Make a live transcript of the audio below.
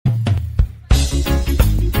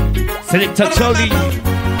Selector Charlie.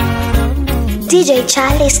 DJ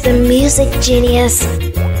Chalice, the music genius.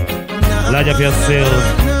 Large up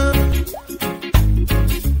yourself.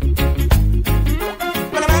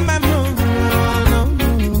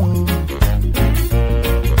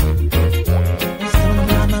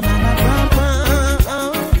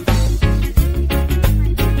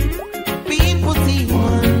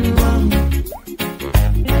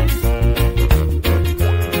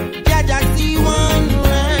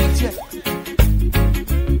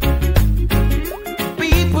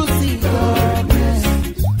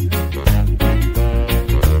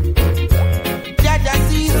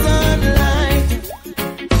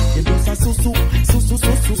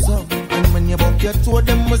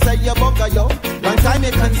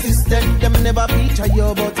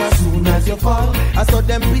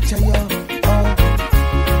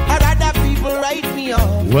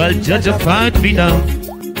 Well, judge a fight me out.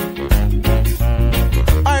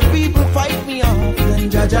 Our people fight me off, then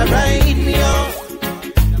judge a write me off.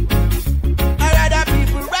 Our other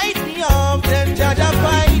people write me off, then judge a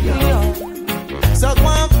fight me off. So go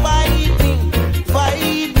and fight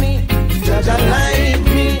me, judge a like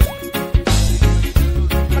me.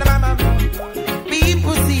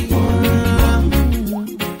 People see one,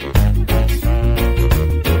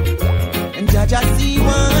 and judge a see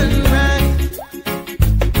one right.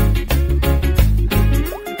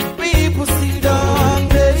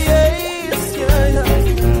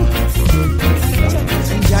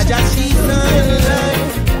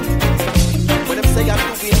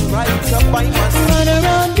 Run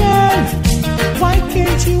around, girl, why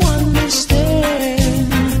can't you understand?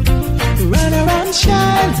 Run around,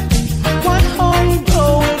 child, why are you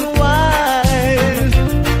going wild?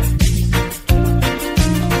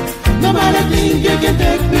 Nobody think you can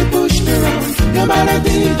take me, push me around. Nobody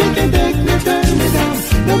think you can take me, turn me down.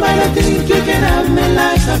 Nobody think you can have me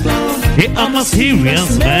like a clown. Yeah, I'm a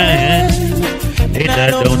serious man, and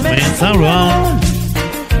I don't mess around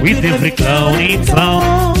with every clown in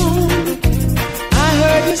town.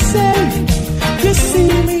 You say you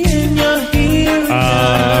see me in your hearing.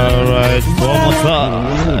 Alright, one more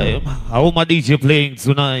time. How my DJ playing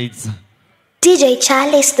tonight? DJ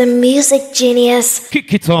Chalice, the music genius.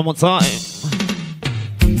 Kick it one more time.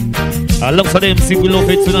 I love for them, see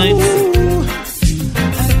Gulofe tonight.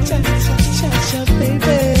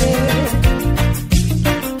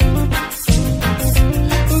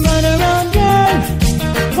 Run around, girl,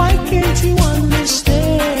 why can't you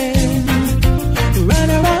understand? Run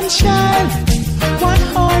around, child, why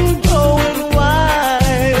are you going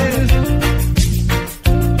wild?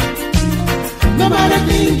 Nobody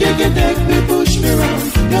think you can take me, push me around.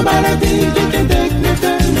 Nobody think you can take me,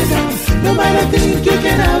 turn me down. Nobody think you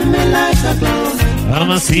can have me like a clown. I'm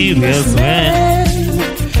a serious man,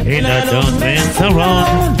 and I don't mess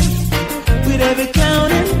around with every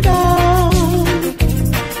clown in town.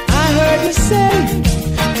 I heard you say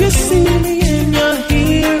you see me in your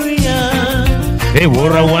hearing. Hey,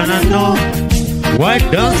 what I wanna know, what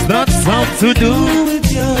does that sound to do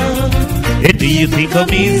with you? Hey, do you think I'm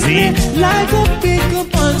easy? Like a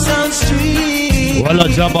pickup on some street. Well, I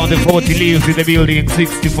jump on the 40 leaves in the building,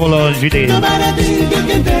 64 laundry days. Nobody think you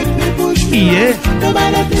can take me, push me. Yeah.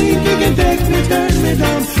 Nobody think you can take me, turn me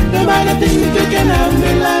down. Nobody think you can have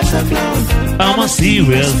me like a clown. I'm a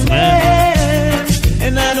serious man,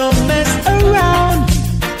 and I don't mess around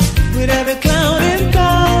with every clown in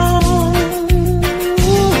town.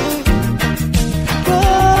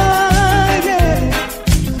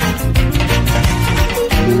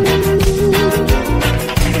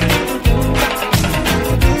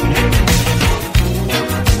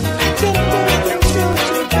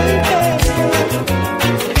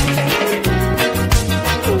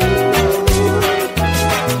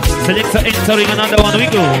 Selector entering another one, we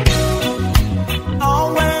go.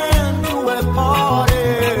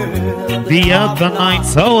 The other night,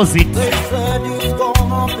 how was it?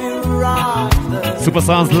 Super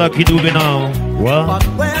sounds lucky to be now. What? But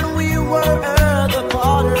when we were at the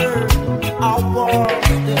party, I was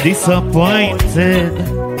disappointed.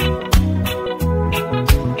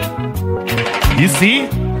 You see?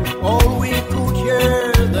 all we could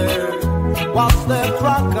hear there was the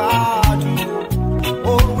crocodile.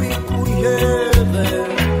 All we could hear there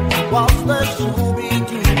was the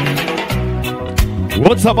shooby-doo.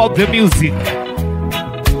 What's about the music?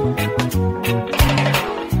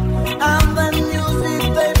 And the music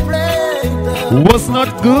they played was not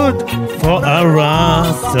good for a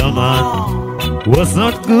Rastaman. Was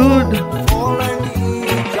not good. for any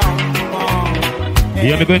young man.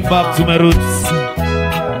 Yeah, I'm going back to my roots.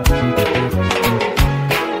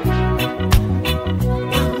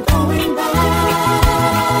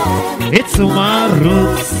 It's my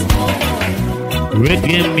roots.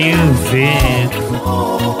 Reggae music.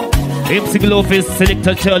 MC Gulofe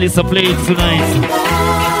selector Chalice a play tonight.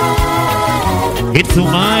 It's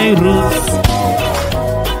my roots.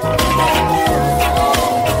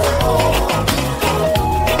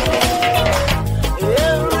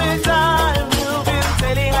 Every time you've been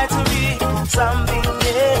telling her to be something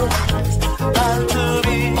else than to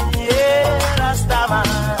be Rastaman.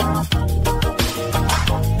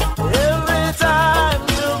 Every time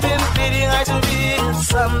you've been feeding her to be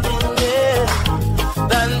something else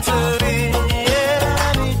than to be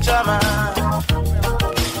any German.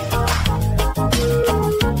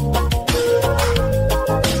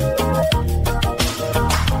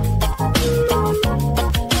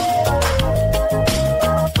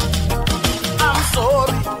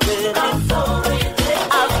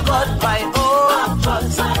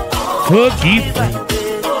 Forgive.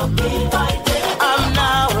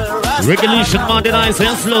 Regulation Monday nights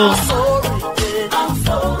and slow. I'm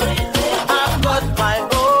sorry, I've got my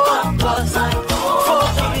own cause I'm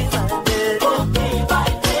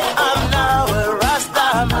now a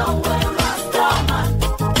Rastaman.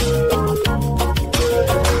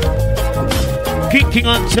 Kicking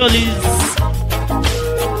on Chalice.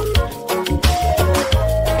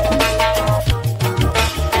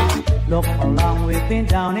 Look how long we've been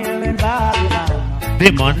down here in Babylon.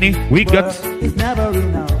 The money we got is never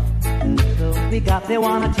enough. So we got, they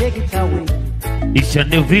wanna take it away. each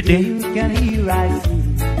and every day. You can hear I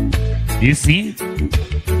see. You see?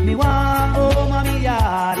 Me want oh mommy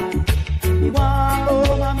yard. Me want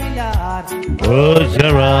oh mommy yard. Oh,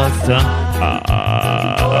 Jarasta.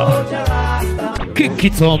 Oh Jarasta. Kick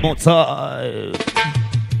it one more time.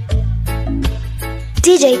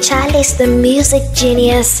 DJ Chalice, the music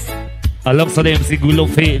genius. Alongside MC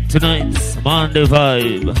Gulofe tonight, Monday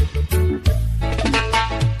vibe.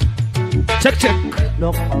 Check, check.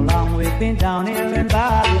 Look how long we've been down here in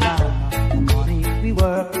Babylon. The money we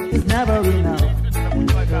work is never enough.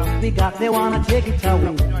 We got, they wanna take it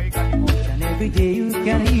away. And every day you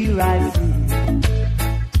can hear I see.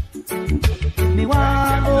 Me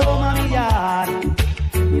want oh mommy yard.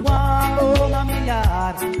 Me want oh mommy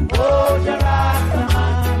yard. Oh Jarasta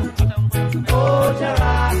man. Oh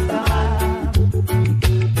Jarasta man.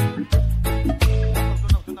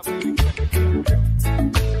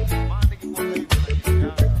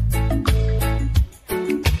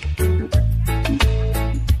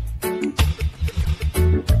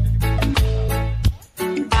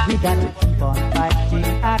 We got to keep on fighting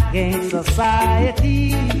against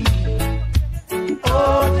society.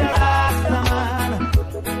 Oh, Jarastaman.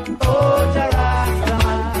 Oh,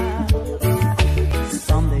 Jarastaman.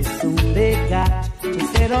 Someday soon they got to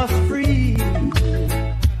set us free.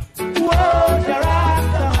 Oh,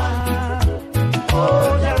 Jarastaman.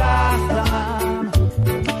 Oh, Jarastaman.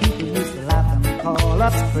 People used to laugh and call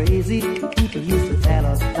us crazy. People used to tell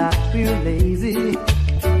us that we're lazy.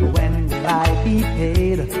 When will I be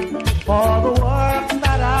paid for the work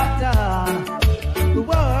that I've done? The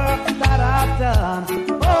work that I've done.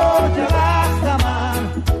 Oh, Jarastaman.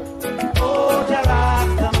 Oh,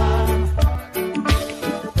 Jarastaman.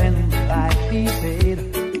 When will I be paid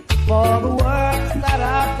for the work that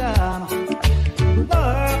I've done? The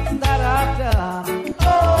work that I've done.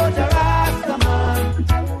 Oh, Jarastaman.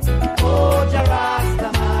 Oh,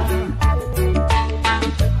 Jarastaman.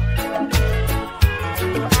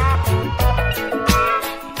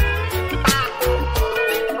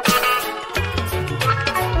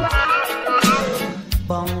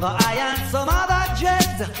 Bongo I and some other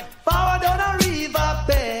dreads forward on a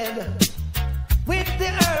riverbed with the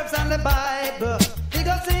herbs and the Bible. They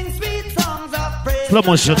go sing sweet songs of praise. Slow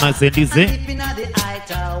motion, I say this, eh?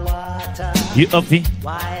 You up it?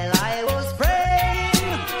 While I was praying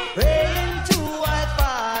to my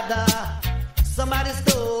Father, somebody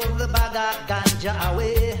stole the bag of ganja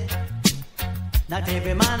away. Not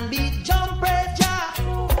every man be jump Jah.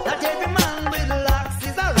 Not every man with locks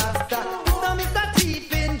is a rasta. Now Mr.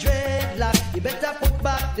 Thief in dreadlock, you better put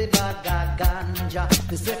back the bag of ganja.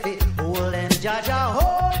 The Sefi hold and Jaja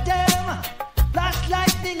hold them. Flash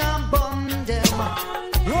lightning and bomb them.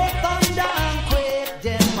 Roll thunder and quake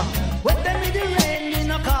them. When them with the rain, me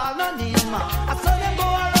no call no name. I saw them go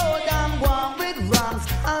around and go on with wrongs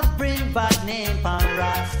and bring back name pan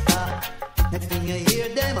rasta. Next thing you hear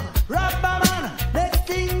them, rapper man. Next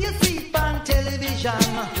thing you see on television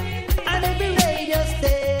and every radio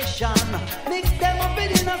station. Mix them up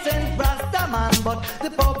with innocent rasta man, but the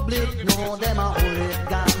public know them a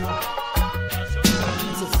hooligan.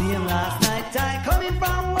 So see him last night, I coming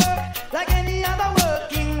from work like any other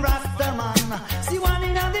working rasta man. See one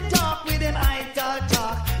in on the dark with him eye talk.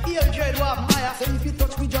 hear dread walk my ass. If you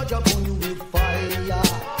touch me, judge, I'm on you with fire.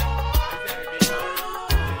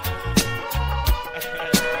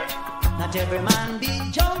 Not every man be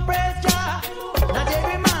jump praise Jah. Not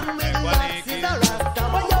every man with locks is a rasta.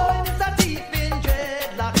 But yo, it's a deep in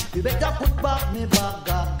dreadlock. You better put back me bag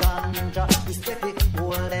of ganja. You steady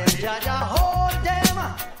hold them, Jah hold them.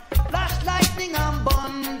 Flash lightning and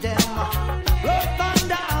burn them. Roll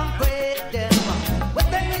thunder and break them. When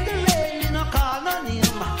them in the rain, you no call no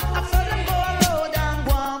name. I saw them go road and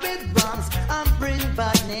go on with bombs and bring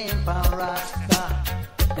bad name for rasta.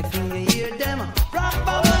 Next thing you hear them,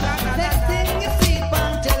 proper one. Next thing you see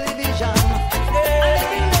on television and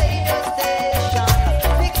every radio station.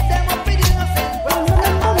 Fix them up with innocent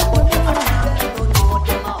rasta. But them don't know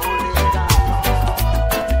them are only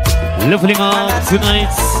done. Leveling up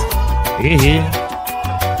tonight. Yeah.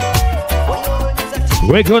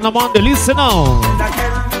 We're going on the listen now. I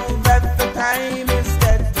tell you that the time is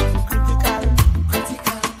getting critical.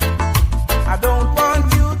 I don't want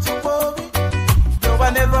you to worry. No, I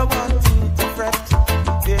never want you to fret.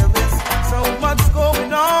 There is so much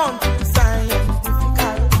going on,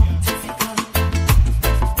 scientifical.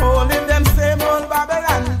 Holding them same old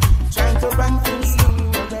Babylon, trying to run things through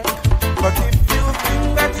your neck. But if you think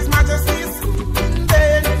that His Majesty's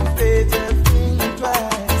then they just think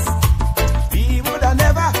twice. He would have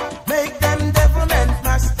never make them devilment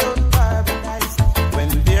mash down paradise. When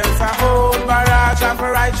there's a whole barrage of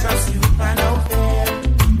righteous youth man out there,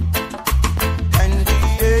 and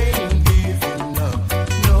we ain't giving up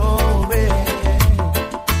no way.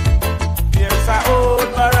 There's a whole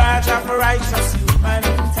barrage of righteous youth man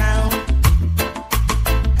in town,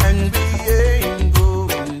 and we ain't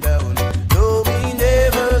going down. No, we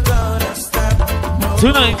never gonna stop. No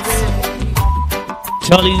Tonight. way.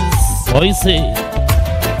 Chalice, what you say?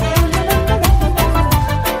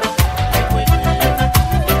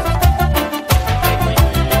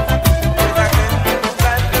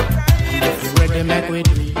 Reggae make we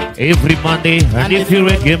do it. Every Monday, and if you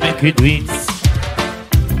reggae, make it wins.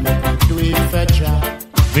 Do it for Jah,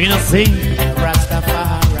 Me not say,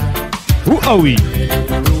 Rastafari, who are we?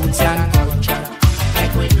 roots and culture.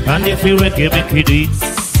 And if you reggae, make it wins.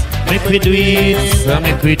 Make we do it,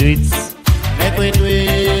 make we do it. Make we do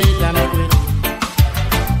it, and make we do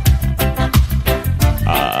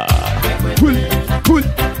Pull.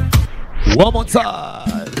 One more time.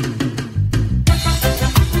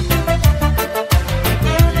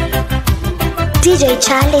 DJ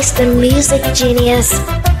Chalice, the music genius.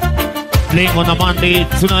 Playing on a Monday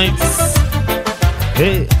tonight.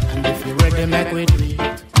 Hey, And if you ready, make we do it.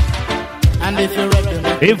 And if you ready,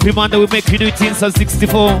 make every Monday we make you do it in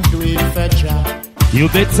 64. we do it for Jah, You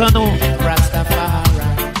better know Rastafari,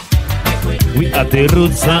 we are the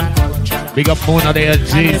roots and culture. big up Mona there,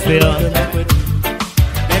 Jay's there.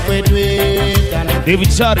 Make we do it, and make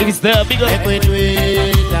David Charlie is there, big up. we do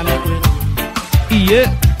it, and make we do it.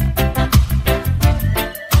 Yeah.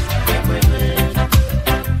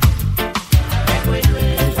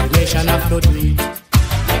 Every nation have to do it.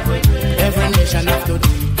 Every nation have to do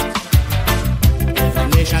it. Every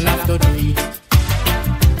nation have to do it.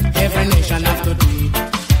 Every nation have to do it.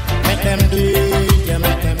 Make them do it, yeah,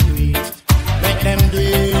 make them do it. Make them do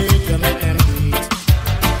it, yeah, make them do it.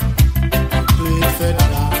 Do it for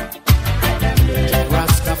Jah,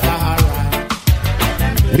 Rastafari.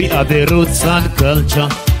 We are the roots and culture.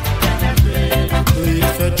 Do it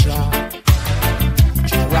for Jah,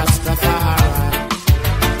 Rastafari.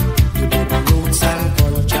 You do the roots and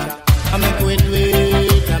culture. I make we do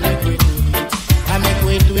it, I make we do it. I make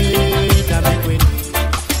we do it, I make we do it.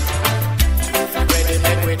 Ready,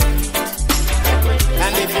 make we do it.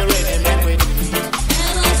 And if you're ready, make we do it.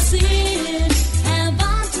 Have I sinned? Have I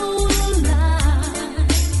told a lie?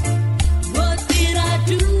 What did I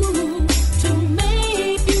do to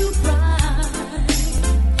make you cry?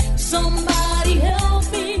 Somebody help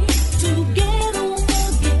me.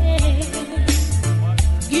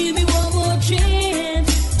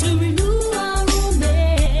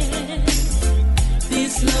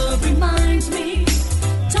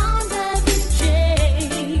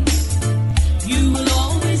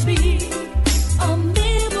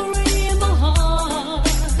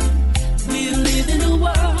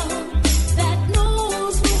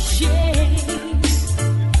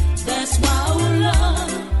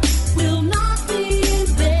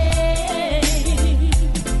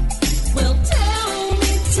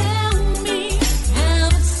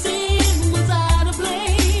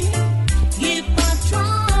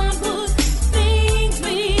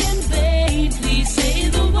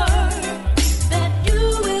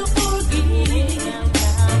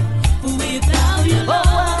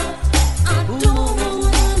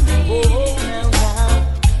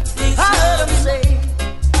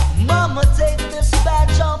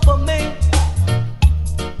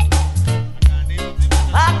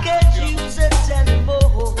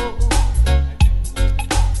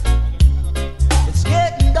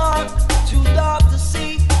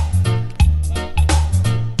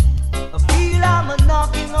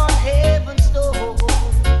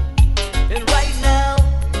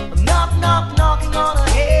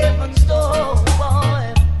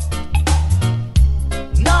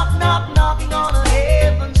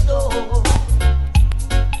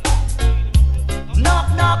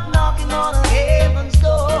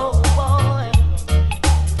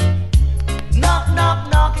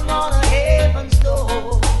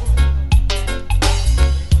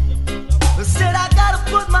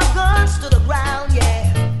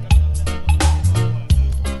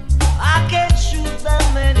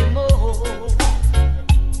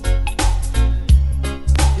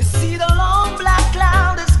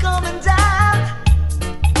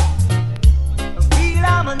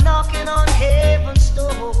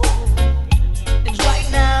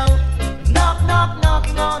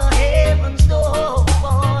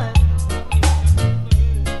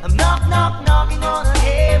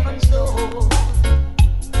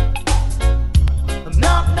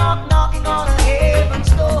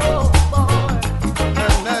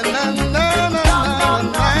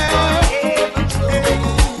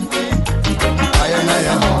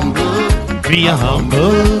 Me a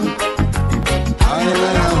humble. I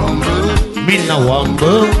am humble. Me no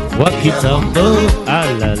humble. Walk it humble. Ah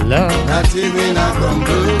la la. Not even a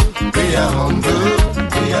grumble. We are humble.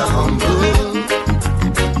 We are humble.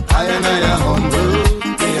 I am humble.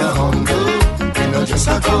 We are humble. We not just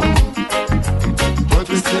a come, but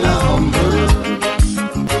we still are humble.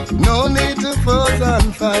 No need to fuss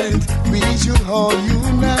and fight. We should all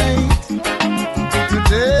unite.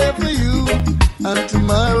 Today for you, and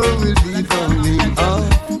tomorrow will be for me.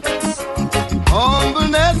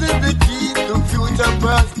 Humbleness is the key to future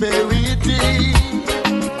prosperity.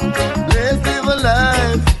 Let's live a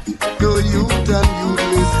life to youth and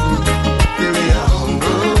youth. We are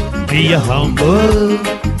humble. Be a humble.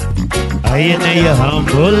 I am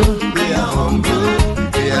humble. We are humble.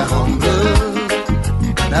 We are humble.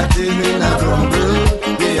 Not even a grumble.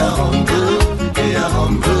 We are humble. We are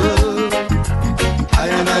humble. I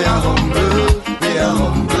am humble. We are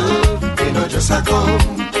humble. We not just a come,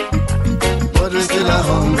 but we still are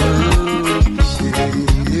humble.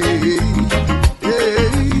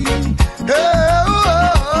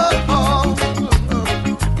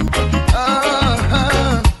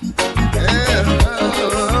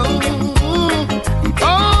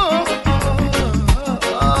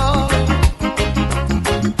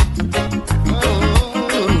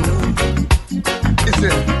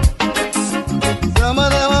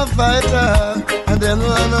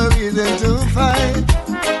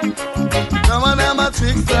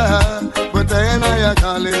 But I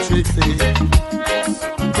call it tricksy.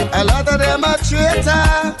 A lot of them are traitor,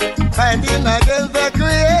 fighting against the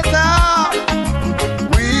creator.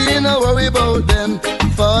 We no worry about them,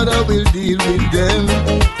 Father will deal with them.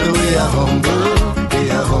 So we are humble, we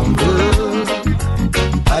are humble.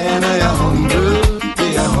 I am humble, we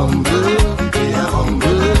are humble, we are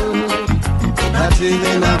humble. Not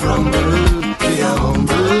even a grumble, we are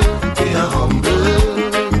humble, we are humble.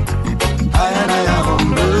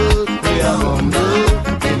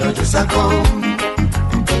 Just a come,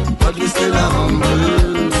 but we still are humble.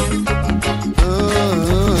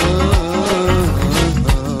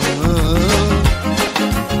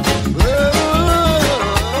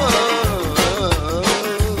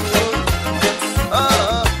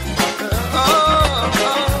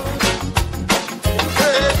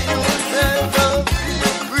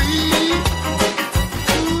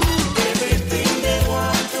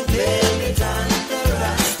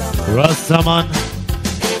 Rastaman.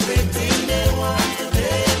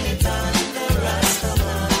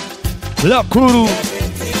 La crew.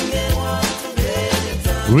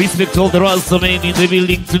 Respect all the Rastaman in the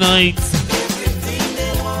building tonight.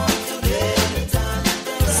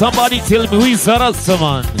 Somebody tell me who is a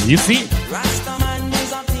Rastaman. You see? Rastaman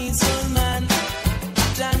is a peaceful man.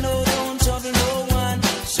 Jah know don't trouble no one.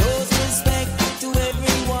 Shows respect to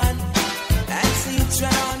everyone. And see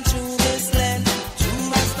trying through this land.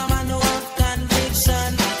 True Rastaman no have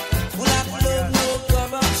conviction. Full of love, no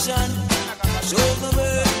corruption. Show the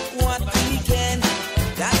world what we can.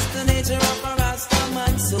 That's the nature of a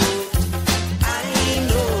Rastaman. So I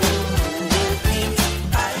know him.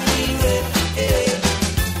 I will.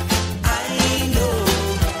 I know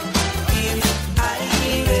him. I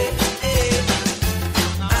will.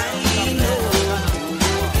 I know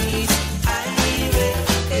he's. I will.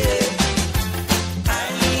 I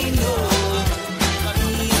know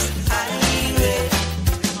he's. I will.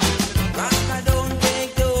 Rasta don't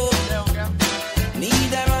take dope.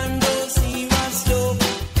 Neither run those serious dope.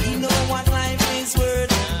 He know what life is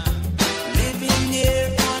worth. Living here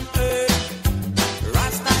on earth.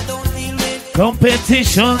 Rasta don't deal with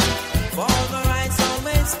Competition. for the rights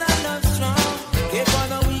always stand up strong. Give for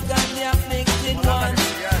the weak and the afflicted ones.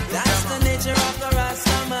 That's the nature of the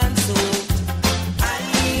Rasta man. So I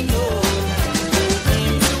know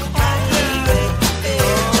him. I will.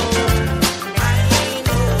 I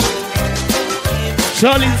know him.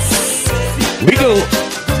 Chalice. We go.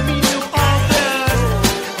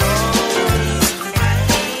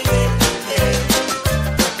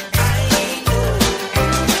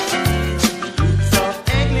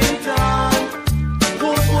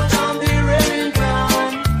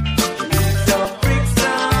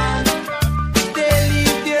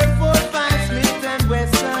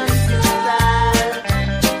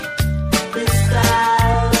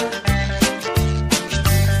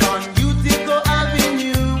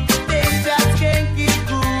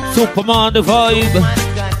 Superman the vibe.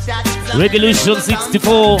 Regulation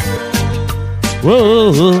 64.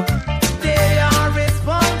 Whoa. They are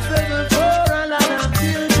responsible for a lot of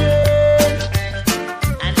children,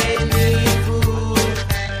 and they need food,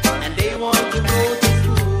 and they want to go to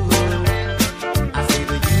school. I say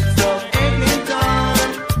the youth of Eglinton,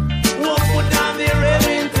 walk with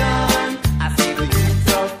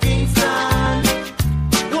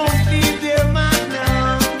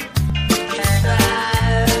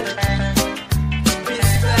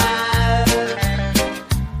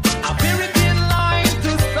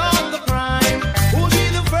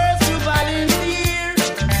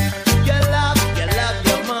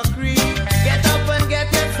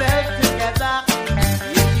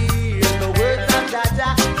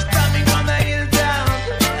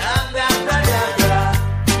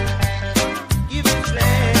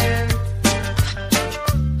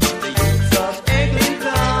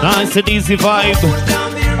nice and easy vibe.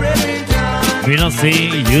 We don't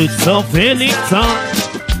see you so feeling time.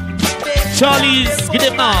 Chalice, get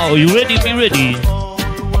them now. You ready? Be ready.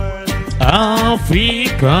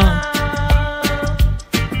 Africa.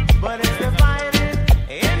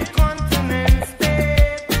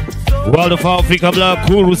 World of Africa, Black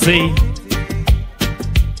Guru say.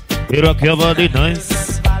 You rock your body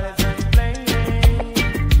nice.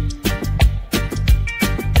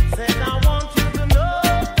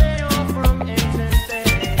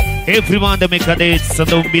 Every Monday make a date, so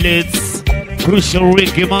don't be late. Crucial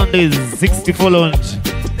Reggae Mondays, 64 lunch.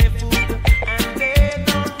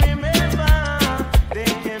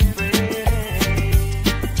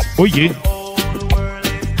 Oh yeah.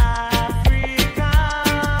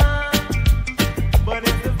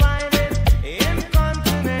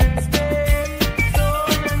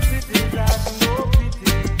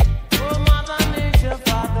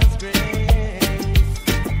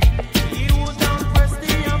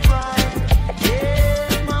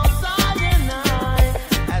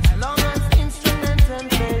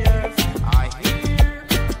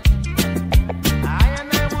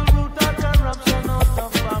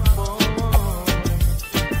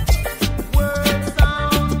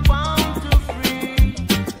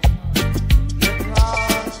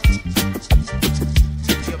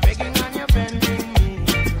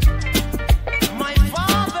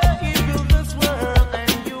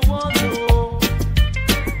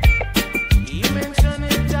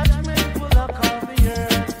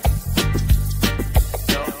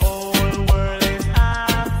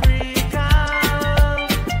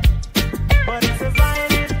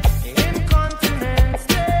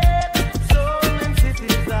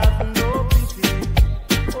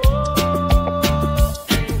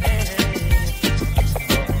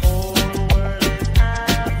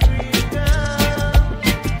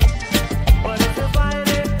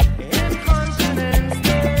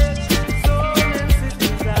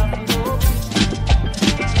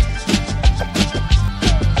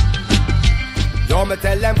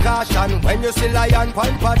 When you see lion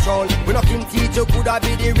on patrol, we no can teach you coulda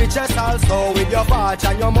be the richest also. With your watch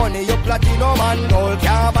and your money, you platinum and gold.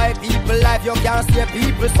 Can't buy people life, you can't steal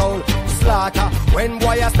people's soul. Slaughter, when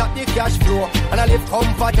boy you stop the cash flow. And I live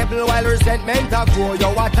comfortable while resentment a grow. You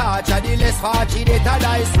a touch, and the less fortunate a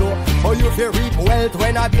die slow. Or you feel reap wealth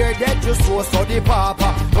when a beer dead you sow. So the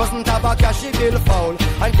papa doesn't have a cash, he bill foul.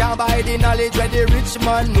 And can't buy the knowledge when the rich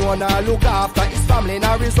man know. Now look after his family,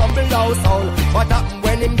 now resemble household. What happen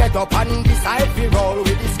when him get up and decide to roll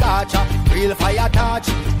with his scotcher? Real fire touch,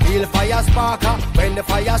 real fire sparker. When the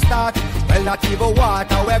fire start, well not even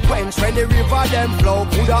water we quench when the river them flow.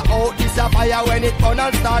 Coulda out this a fire when it burn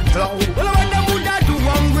and start flow. Well when them woulda do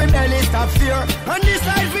hungry belly stop fear. And this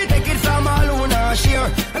life we take it from alone and share.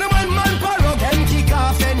 And when man parrot them kick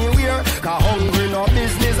off anywhere. Cause hungry no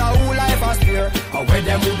business a whole life a spare. And when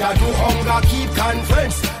them woulda do hunger keep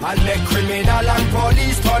conference. And make criminal and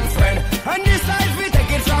police turn friend. And this life we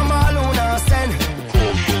take it from alone and send.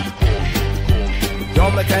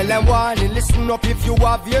 Don't me tell them warning, listen up if you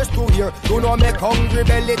have ears to hear. Do not make hungry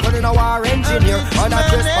belly turn in a war engineer. And I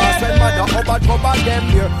just pass when mother up and cover them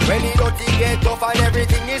here. When he don't get off and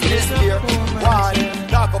everything is disappear. Warning,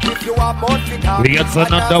 knock up if you have more fit up. We got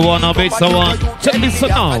another one, a big one. Check this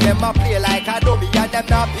out. And them a play like a dummy and them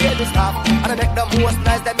not pay the staff. And I make them most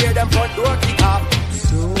nice, them hear them front door kick off.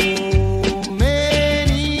 So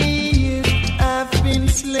many years I've been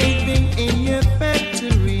slaving in your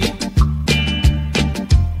factory.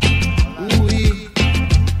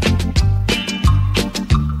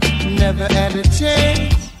 Never had a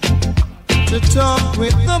chance to talk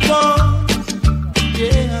with the boss,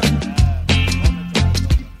 yeah.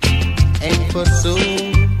 And for so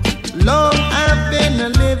long I've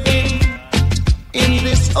been living in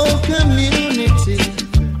this old community,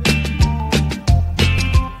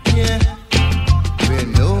 yeah, where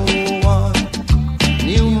no one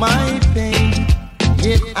knew my pain,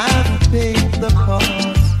 yet I've paid the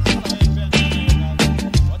cost.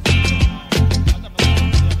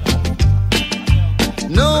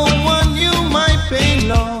 No one knew my pain,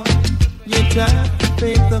 Lord, yet I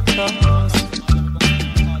paid the cost.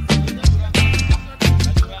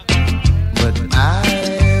 But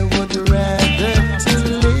I would rather to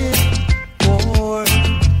live poor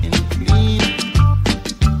and clean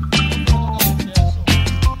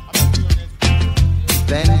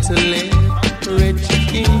than to live rich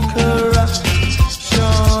in corruption.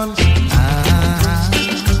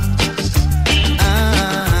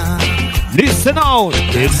 Listen out.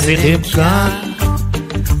 Them say them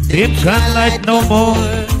can't like no more.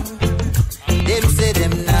 Them say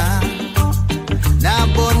them nah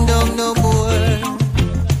burn down no more.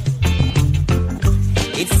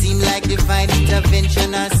 like divine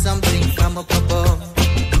intervention or something from up above.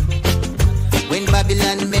 When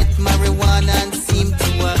Babylon met marijuana and seemed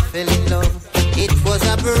to have fell in love, it was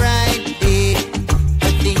a bright day.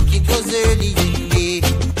 I think it was early in May.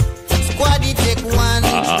 Squaddy take one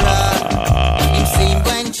drop. Him saying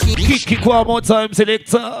when she Kick one more time,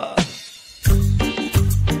 selector.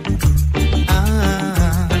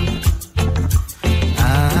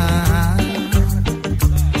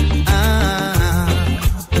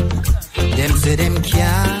 Them say them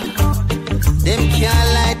can't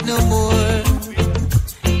light no more.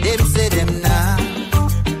 Them say them nah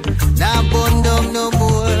burn down no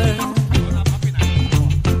more.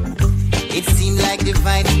 It seemed like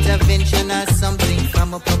divine intervention or something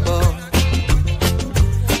from up above.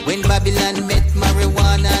 When Babylon met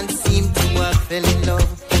marijuana and seemed to have fell in love,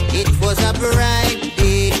 it was a bright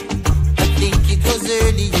day. I think it was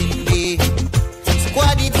early in May.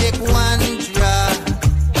 Squaddy take one drop.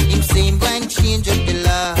 Him say him going change up the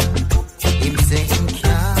law. Him say him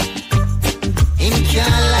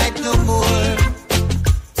can't light no more.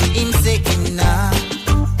 Him say him nah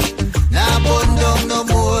burn down no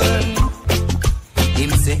more.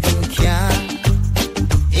 Him say him can't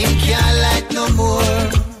light no more.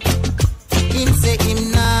 Him say him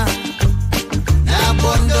nah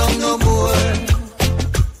burn down no more.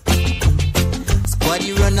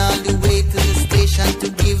 Squaddy run all the way to the station to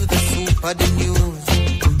give the super the news.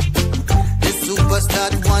 The super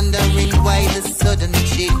start wondering why the sudden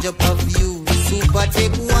change up of view. Super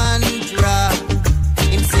take one drop.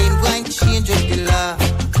 Him say him going change up the law.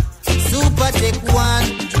 Super take one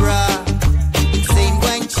drop. Him say him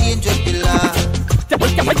going change up the law.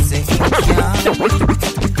 Him say him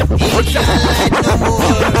can't light no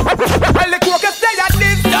more. Well, the coca say that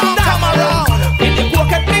this don't come around. In the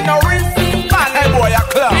coca thing no risk. Man, hey boy, a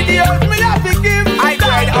club. In the earth me have to give. I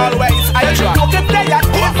grind always, I try. The coca say that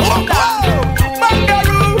this don't come.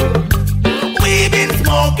 Mangaroo, we been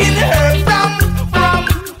smoking herb from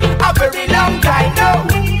a very long time now.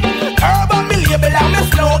 Herb on me label and me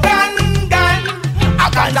slogan, gun. A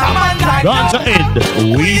ganja man time now. Ganja Head,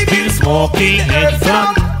 we been smoking it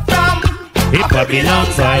from it Babylon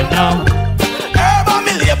time now. Herb on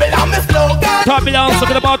me label and me slogan. Babylon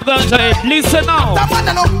talking about Ganja Head. Listen now.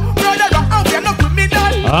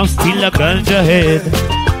 I'm still a Ganja Head.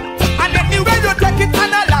 And anyway you take it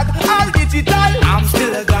analog or digital, I'm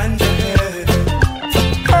still a Ganja Head.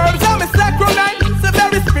 Herbs are me sacrament, so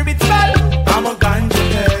very spiritual. I'm a Ganja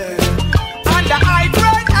Head. And the high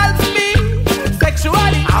grade helps me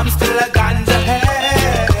sexually. I'm still a Ganja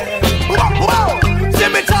Head. Wow,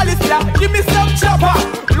 give me Chalice, yeah, give me some chopper.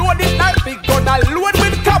 Load it like big gun, I load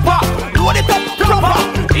with copper. Load it up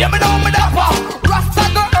proper, hear me now, me dapper. Rasta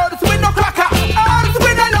go herbs with no cracker, herbs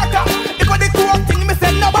with no locker. If I the cool thing, me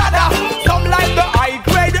say no bother. Some like the high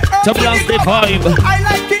grade herbs with the vibe. I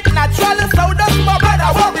like it natural, so does my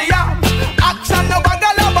brother warrior. Action no bag a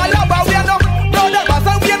lava lava. We are no brother,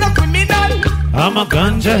 but we are no criminal. I'm a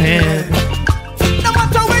Ganja Head. No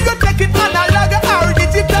matter where you take it, analog or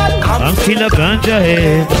digital, I'm still a Ganja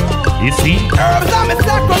Head. You see? Herbs are me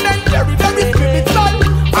sacrament, very very spiritual.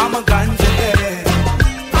 I'm a Ganja Head.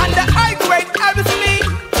 And the high grade helps me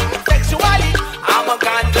sexually. I'm a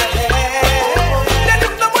Ganja Head. Then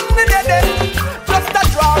if no money there, just a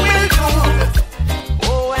draw will do.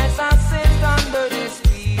 Oh, as I sit under this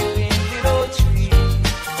weeping willow tree,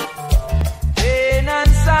 pain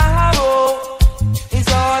and sorrow is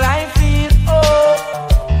all I feel.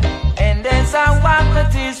 Oh, and as I wipe the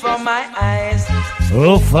tears from my eyes.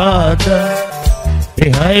 Oh Father,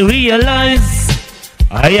 I realize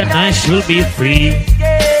I and I should be free.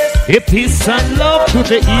 A peace and love to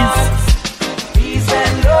the east. Peace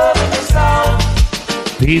and love in the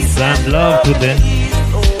south. Peace and love to the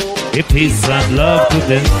east. A peace and love to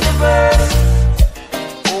the universe.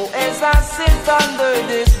 Oh, as I sit under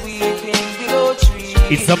this weeping willow tree,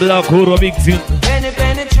 it's a black hole big tune.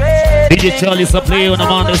 Deejay Chalice a play on the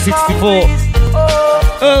Monday 64.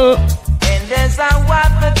 Oh. As I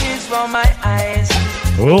wipe the tears from my eyes,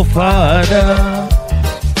 oh Father,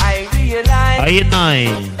 I realize I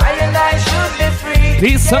and I should be free.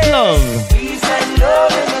 Peace and love. Peace and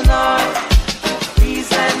love in the north.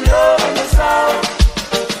 Peace and love in the south.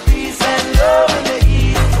 Peace and love in the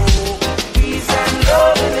east. Oh, peace and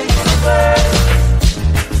love in the universe.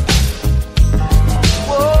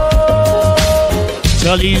 Whoa,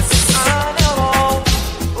 Chalice,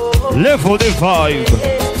 level the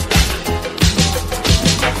vibe.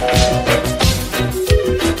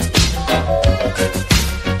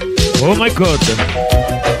 Oh my God.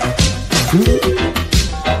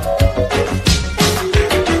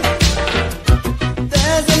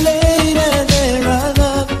 There's a lady there I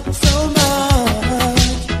love.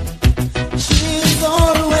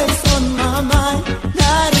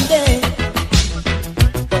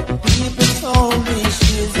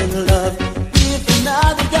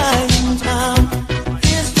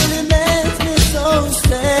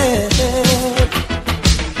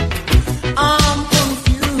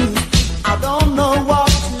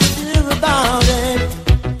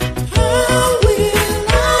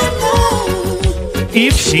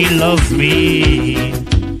 she loves me.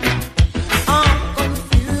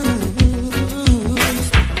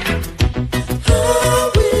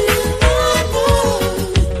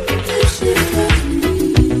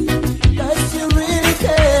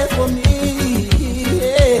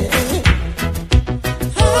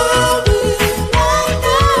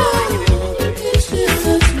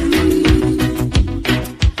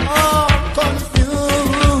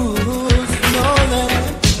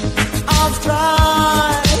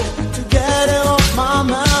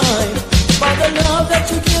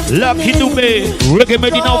 Lucky Dube, Reggae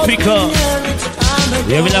made in Africa.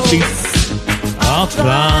 We will have this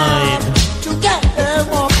offline.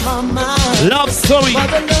 Love story.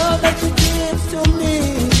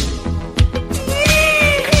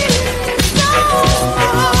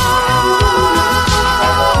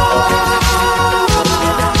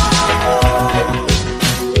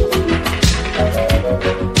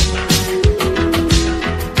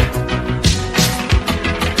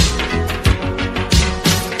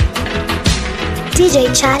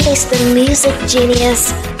 DJ Chalice, the music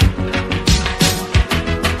genius.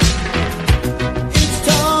 Each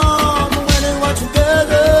time when we were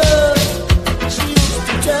together, she used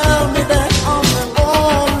to tell me that I'm the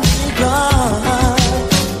only guy.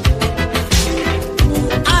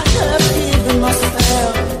 I have given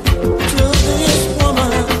myself to this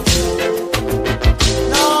woman.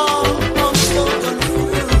 Now I'm so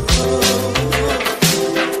confused.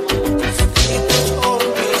 People told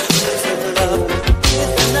me to love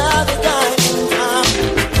another guy in town.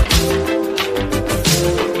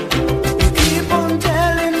 You keep on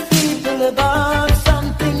telling people about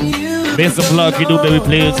something you Best of luck, you do baby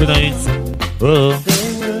play tonight. Oh.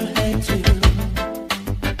 they will hate you.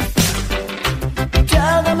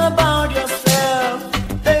 Tell them about yourself.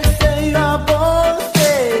 They say you're both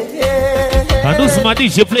I know some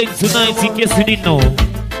DJ playing tonight in case you didn't know.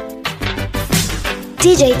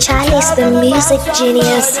 DJ Chalice, the music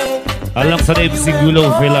genius. Alongside MC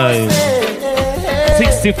Gulofe live.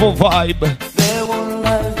 64 vibe. they won't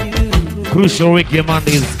love you. Crucial Reggae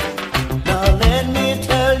Mondays. Now let me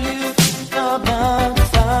tell you about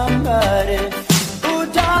somebody who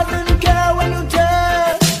doesn't care when you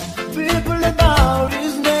tell people about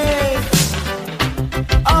his name.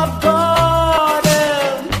 I've got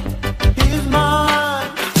him, he's mine,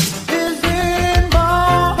 he's in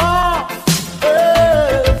my heart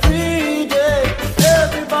every day.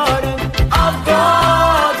 Everybody, I've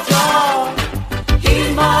got John, he's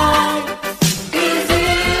mine, he's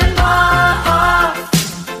in my heart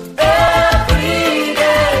every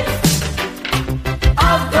day.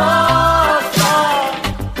 I've got John,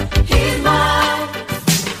 he's mine,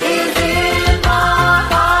 he's in my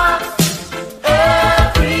heart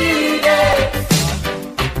every day.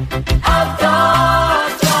 I've got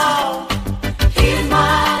John, he's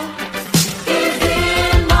mine, he's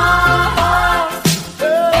in my heart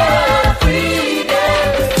every day.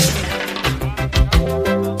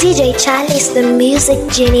 DJ Chalice, the music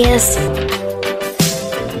genius.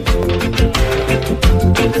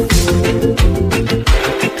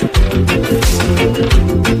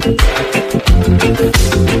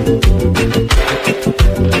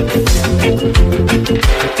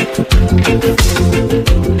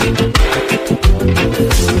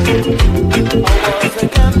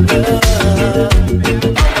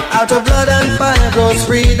 Out of blood and fire grows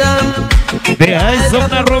freedom. The eyes of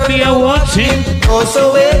Nairobi are watching. Oh,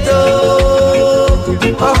 Soweto,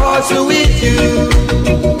 our hearts are with you.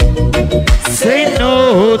 Say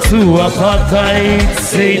no to apartheid.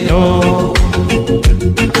 Say no.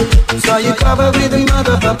 So you cover with the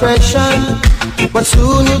mother of oppression, but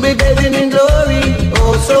soon you'll be bathing in glory.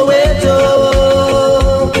 Oh, Soweto,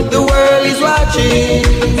 the world is watching.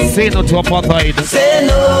 Say no to apartheid. Say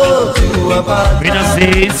no to apartheid. Me not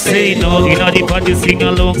say no. You know the party sing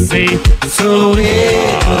along. Say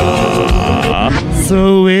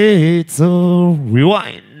Soweto.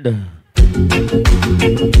 Rewind.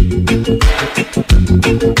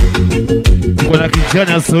 Kuna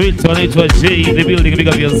kijana Soweto anaitwa Jay in the building. Big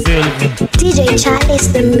up yourself. DJ Chalice,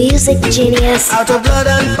 the music genius. Out of blood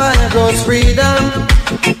and fire grows freedom.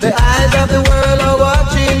 The eyes of the world are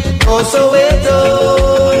watching. Oh, Soweto,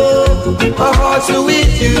 our hearts are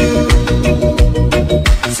with you.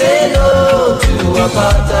 Say no to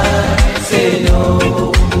apartheid. Say no.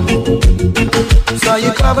 So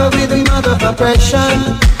you cover with the mother of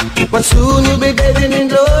oppression, but soon you'll be bathing in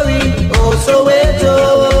glory. Oh, Soweto,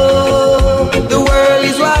 the world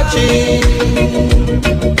is watching.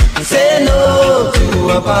 Say no to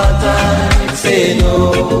apartheid. Say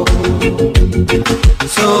no.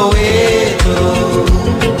 Soweto,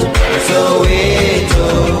 Soweto,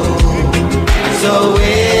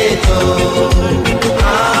 Soweto.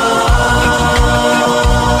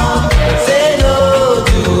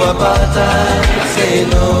 say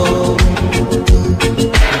no.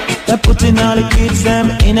 They're putting all the kids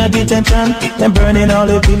them in a detention. Them burning all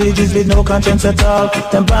the villages with no conscience at all.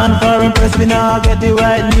 Them ban foreign press, we now get the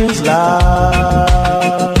right news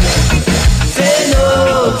loud. Say no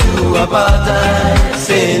to apartheid,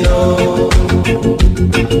 say no.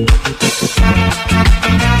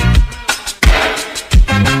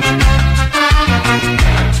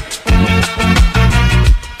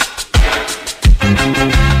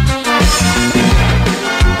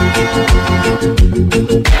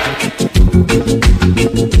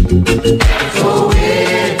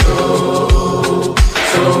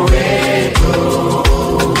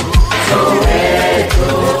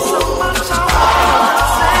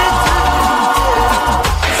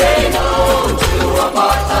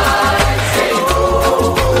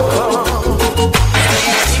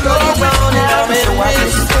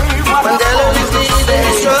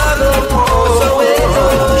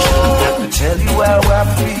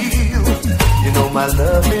 My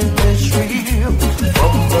loving is real,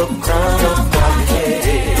 from the crown of my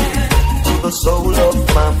head to the sole of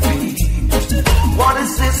my feet. What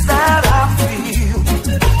is this that I feel,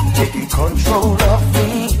 taking control of me?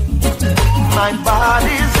 My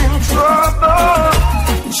body's in trouble,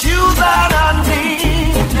 it's you that I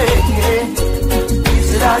need. Is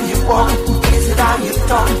it how you walk, is it how you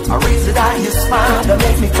talk, or is it how you smile that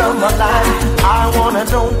make me come alive? I wanna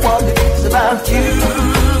know what it is about you.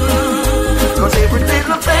 'Cause every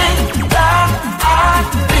little thing that I've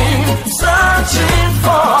been searching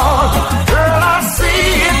for, girl, I see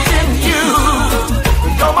it in you.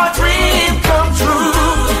 You're my dream come true.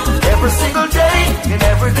 Every single day, in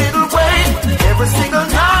every little way, every single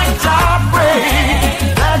night I pray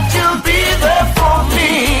that you'll be there for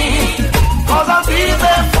me. 'Cause I'll be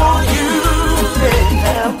there for you.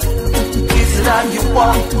 Yeah. Is it how you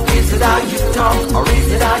walk? Is it how you talk? Or is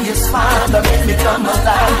it how you smile that make me come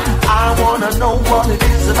alive? I wanna know what it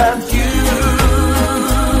is about you.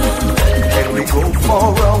 Can we go for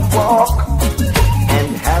a walk and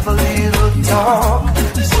have a little talk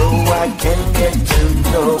so I can get to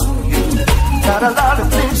know you? Got a lot of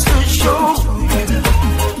things to show you.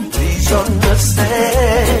 Please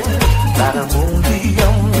understand that I'm only a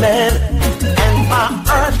man and my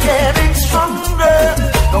heart getting stronger.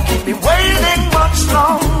 Don't keep me waiting much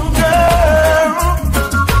longer.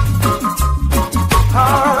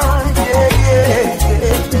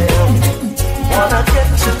 Wanna get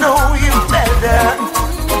to know you better.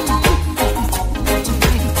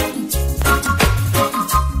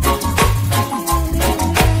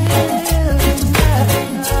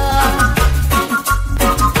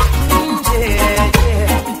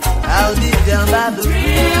 I'll be down by the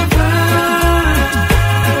river,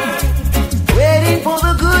 waiting for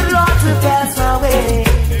the good Lord to pass my way.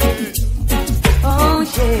 Oh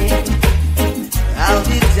yeah, I'll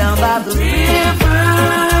be down by the river,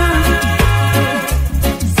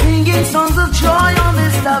 singing songs of joy on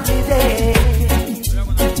this lovely day.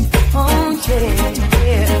 Oh yeah,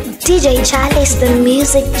 DJ Chalice, the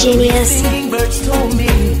music genius. singing birds told me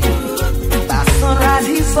by sunrise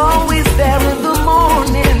he's always there in the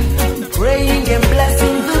morning, praying and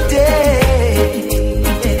blessing the day.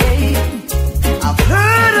 I've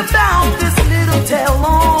heard about this little tale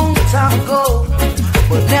long time ago,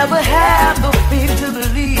 but never had the faith to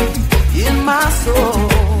believe in my soul.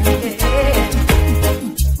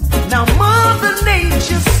 Now Mother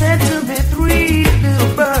Nature sent to me 3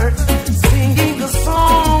 little birds, singing a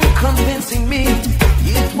song, convincing me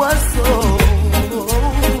it was so.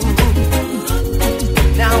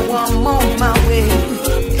 Now I'm on my way.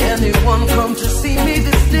 Anyone come to see me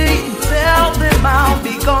this day, tell them I'll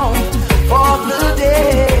be gone for the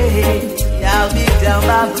day. I'll be down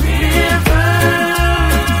by the river,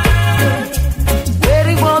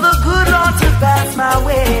 waiting for the good Lord to pass my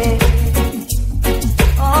way.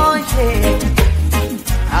 Oh yeah,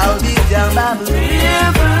 I'll be down by the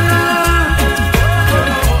river,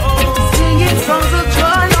 singing songs of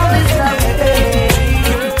joy on this Saturday.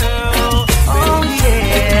 Oh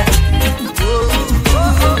yeah.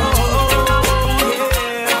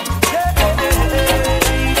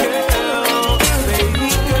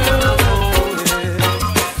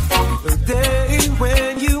 The day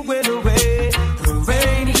when you went away, the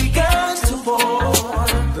rain began to pour.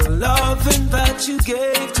 The loving that you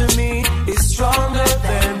gave to me is stronger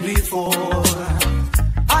than before.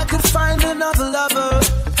 I could find another lover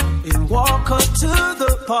and walk up to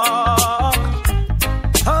the park,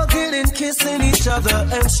 hugging and kissing each other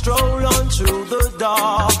and stroll on through the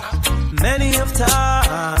dark. Many of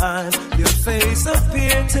time your face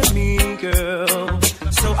appeared to me, girl,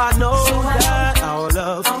 so I know that our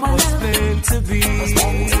love was meant to be,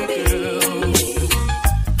 girl.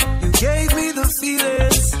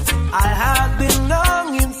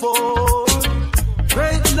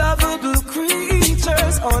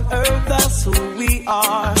 earth, that's who we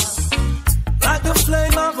are. Like the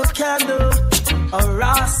flame of a candle, a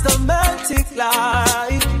Rastamantic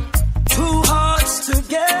light. Two hearts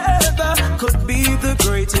together could be the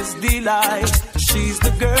greatest delight. She's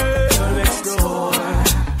the girl next door.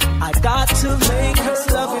 I got to make her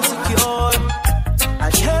love insecure.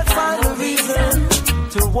 I can't find a reason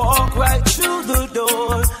to walk right through the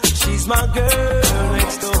door. She's my girl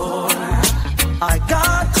next door. I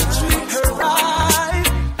got to treat her right.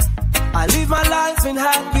 I live my life in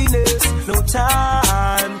happiness, no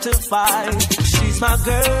time to fight. She's my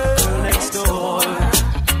girl next door.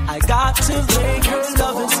 I got to make her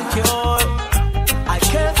love insecure. I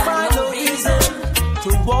can't find no reason to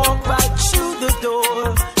walk right through the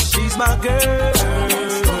door. She's my girl.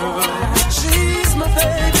 She's my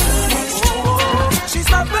baby. Oh, she's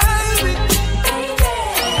my baby.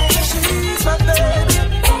 She's my baby.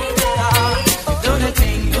 Do the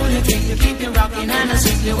thing, you keep you rocking and I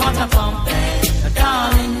swing the water pumping.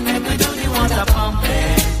 Darling, make me do the water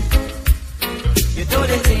pumping. You do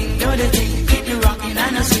the thing, you keep you rocking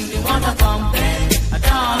and I swing the water pumping.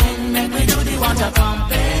 Darling, make me do the water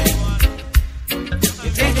pumping. You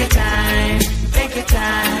take your time, take your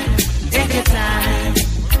time, take your time.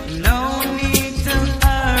 No need to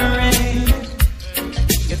hurry.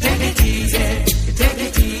 You take it easy, you take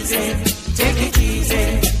it easy, take it easy.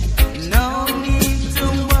 No need to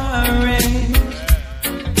worry.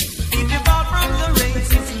 If you fall from the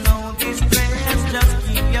race, it's no distress. Just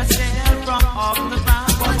keep yourself from off the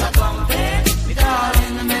ground. Water pumping, me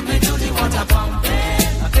darling, make me do the water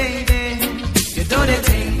pumping. Baby, you do the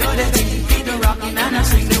thing, keep it rocking and I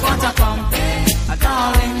swing the water pumping.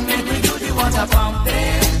 Darling, make me do the water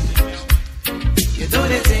pumping. You do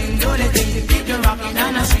the thing, you keep it rocking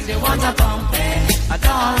and I swing the water pumping.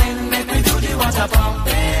 Darling, make me do the water pumping.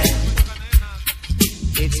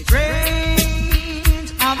 It's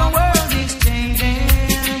strange how the world is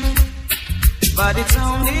changing, but it's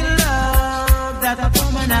only love that a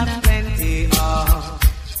woman has plenty of.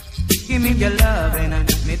 Give me your loving,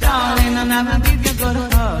 me darling, and I will give you good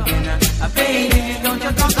hugging. Baby, don't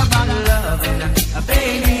you talk about loving.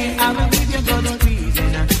 Baby, I will give you good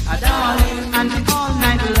squeezing. Darling, and all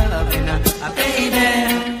night loving. Baby,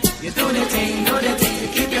 you do the thing, you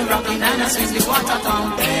keep you rocking and I swing the water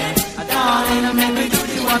pumping. Darling, make me do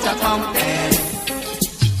the water pumping.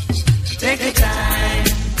 Take your time,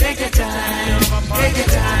 take your time, take your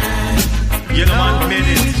time. You know man made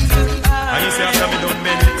it, and you say after me don't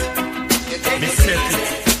made it, me set it.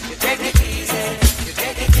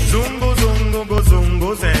 Zungo zungo go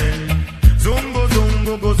zungo zen, zungo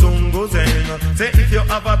zungo go zungo zen. Say if you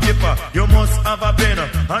have a paper, you must have a pen,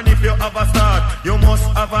 and if you have a start, you must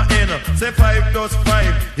have a end. Say 5 plus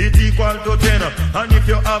 5, it equal to 10. And if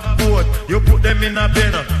you have both, you put them in a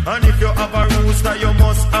pen. And if you have a rooster, you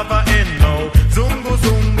must have a hen. Now zungo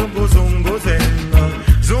zungo go zungo zen,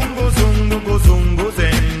 zungo zungo go zungo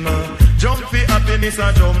zen. Jump for happiness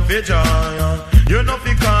and jump for joy. You know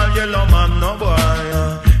fi call yellow man no boy.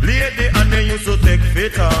 Lady and they used to take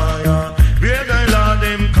fit higher. Where girl all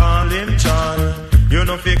them call him child. You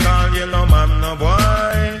know fi call yellow man no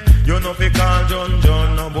boy. You know fi call John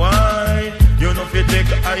no boy. You know fi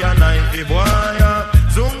take iron knife boy.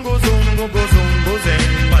 Zungo zungo go zungo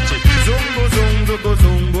zen. Watch it. Zungo zungo go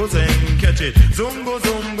zungo zen. Catch it. Zungo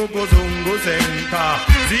zungo go zungo zen.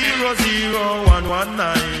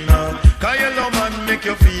 00119. Cause yellow man make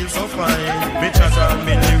you feel so fine. Me chat and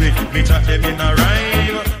me lyric, me chat them in a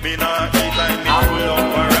rhyme. Me not eat like me pull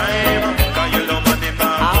up a rhyme. Cause yellow man him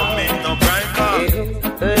not come in no prime.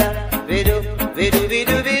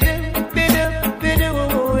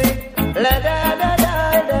 La da da da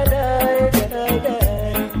da da da.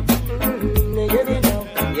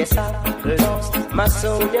 Yes, I lost my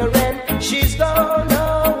soldier and she's gone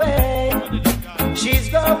away. She's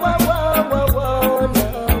gone away.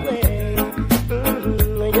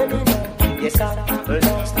 Yes, I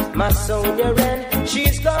lost my soldier and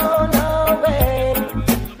she's gone away.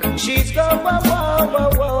 She's gone away.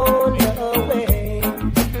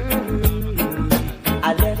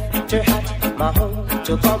 I left her at my home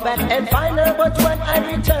to come back and find her, but when I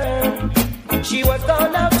returned, she was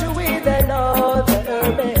gone out to with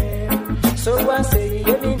another man. So I say,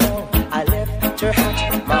 you know, I left her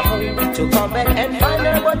at my home to come back and find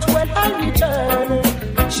her, but when I returned,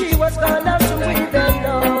 she was gone out to with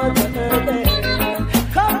another man.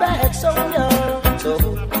 Come back, Sonia. So,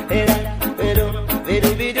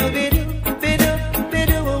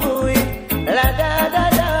 la da da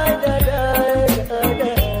da da da da.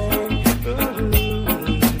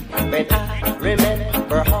 When I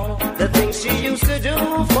remember all the things she used to do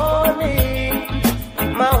for me,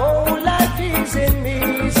 my whole life is in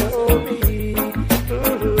misery.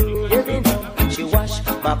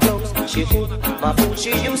 she my food,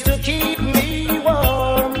 she used to keep me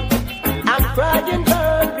warm. I'm crying,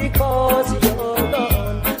 girl, because you're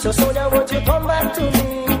gone. So Sonia, won't you come back to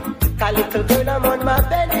me? A little girl, I'm on my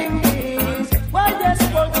bending knees. Why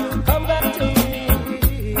just won't you come back to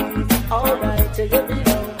me? Alright, till you be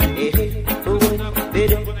down. Hey, hey,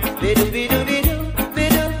 bidu, bidu, bidu, bidu,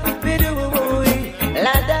 bidu, bidu,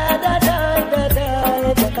 la da da da da da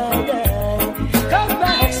da da. Come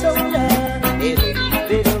back, Sonia. Hey,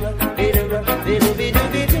 bidu, bidu, bidu, bidu,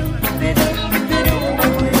 bidu, bidu, bidu,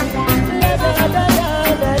 la da da da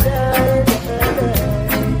da da da.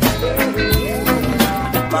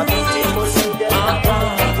 My beautiful singer,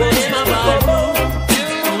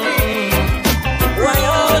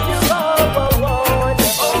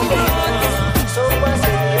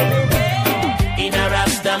 in a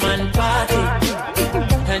Rastaman party,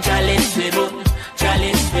 and Chalice with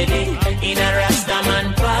it. In a Rastaman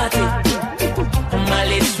party,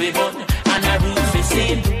 Malice with it, and a roots we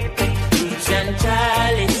sing, roots and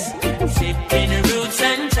Chalice, sipping roots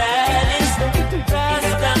and Chalice.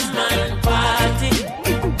 Rastaman party,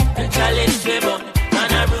 and Chalice with it,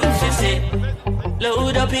 and a roots we sing.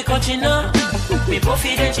 Load up your cochino. Me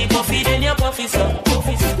puffy then she puffy then you puffy so.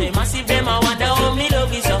 They massive them I wonder how me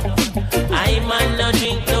love you so. I man no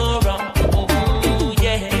drink no rum. Ooh,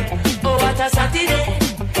 yeah. Oh what a Saturday.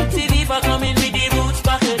 See Viva coming with the roots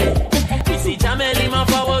back there. Me see Jamel him a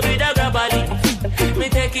forward with a grab a leaf. Me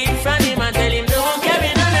take it from him and tell him don't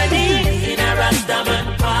carry none of these. In a Rastaman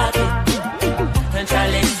party. And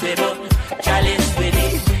Chalice with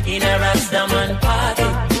it. In a Rastaman party.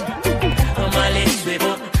 Malice with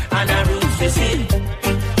it. And a roots we see.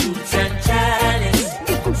 Roots and Chalice.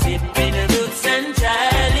 Sipping roots and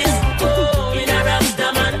Chalice. Oh, in a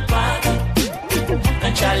Rastaman party.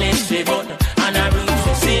 And Chalice we bought. And a roots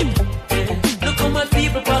we sip. Look how much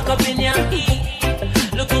people park up in your heat.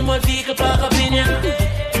 Look how much vehicle park up in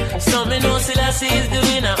your. Some me know Selassie is the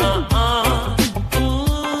winner.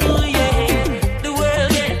 Ooh, yeah. The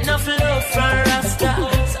world get enough love from Rasta.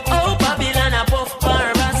 So, oh, Babylon a puff for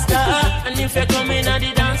Rasta. And if you come in at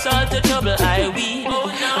the dance all to trouble, I will.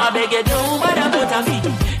 I beg you don't bother put a feet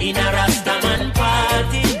in a Rastaman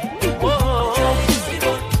party. Oh,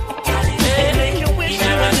 hey, in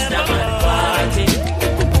a Rastaman party.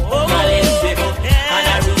 Malice people and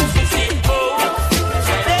a roots we see.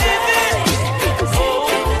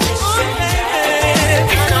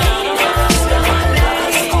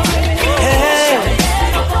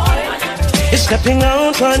 You're stepping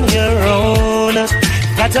out on your own.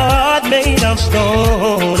 Got a heart made of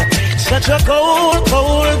stone. Such a cold,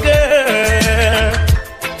 cold girl.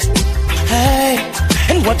 Hey,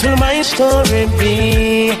 and what will my story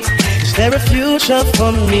be? Is there a future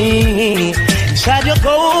for me inside your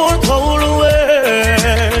cold, cold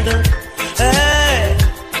world? Hey,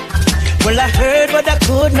 well I heard but I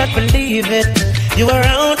could not believe it. You were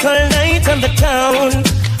out all night on the town.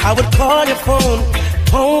 I would call your phone,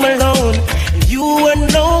 home alone, and you were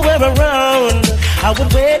nowhere around. I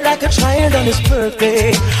would wait like a child on his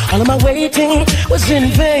birthday. All of my waiting was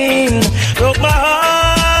in vain. Broke my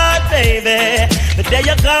heart, baby, the day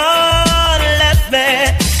you're gone, left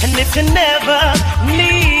me. And if you never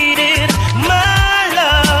needed my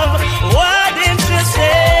love, why didn't you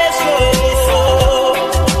say so?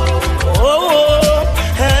 Oh,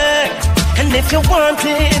 hey. And if you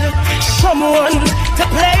wanted someone to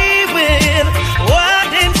play with, why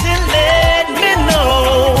didn't you let me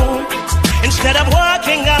know? Instead of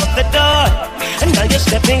walking out the door, and now you're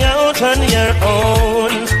stepping out on your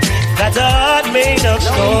own. Got a heart made of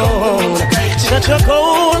stone. Such a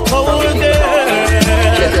cold, cold girl.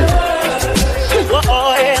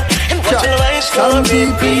 Oh, yeah. And what you like, some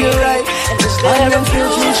people you're right, and them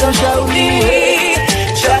future shall be.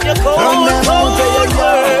 Shut your cold, cold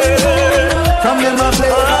world. From them a play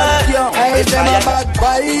back, yo. I them a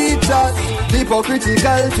backbiters,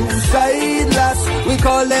 hypocritical, two-sideless. We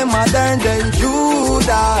call them modern day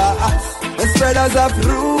Judas, and spreaders of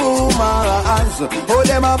rumors. Oh,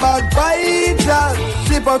 them a backbiters,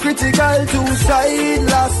 hypocritical,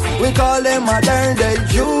 two-sideless. We call them modern day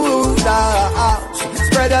Judas,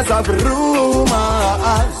 spreaders of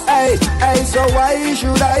rumors. Hey, hey, so why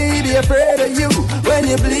should I be afraid of you when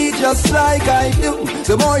you bleed just like I do?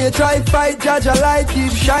 The more you try fight, judge a light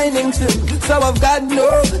keeps shining too. So I've got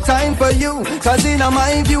no time for you, cause in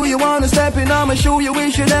my view you wanna step in on my shoe. You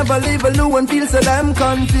wish you never leave a loo and feel so damn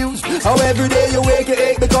confused. How every day you wake you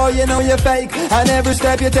ache because you know you're fake, and every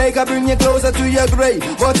step you take I bring you closer to your grave.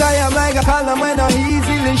 But I am like a column when I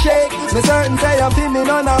easily shake. Me certain say I'm feeling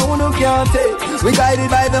on a who can't take. We guided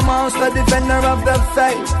by the monster, defender of the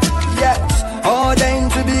faith. Yes,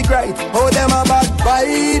 ordained to be great. Oh, them a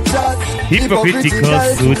backbiters, Hypocritical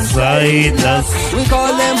suiciders. We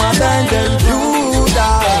call them abandoned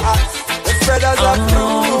Judas. The spreaders of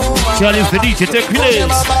rumors. Chalice the DJ, take place.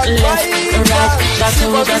 Left, right, that's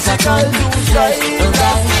how that's a come. Left,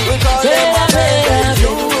 right, we call them abandoned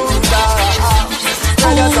Judas.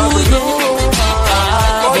 Spreaders of rumors.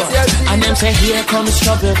 And them say, here comes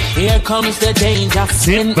trouble, here comes the danger.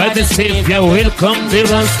 Sent by the Savior, welcome the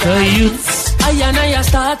Rasta youths. I and I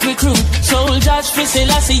start recruit soldiers for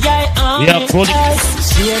Selassie army.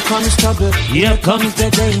 Here comes trouble, here comes the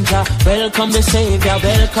danger. Welcome the Savior,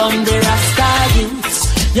 welcome the Rasta youths.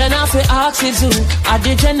 You know fi ask is who at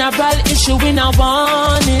the general issue in a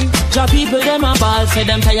warning. Job people them a ball, say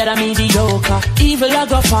them tired of mediocre. Evil a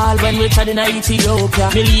go fall when we tried in Ethiopia.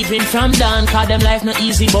 Me leaving from down, cause them life no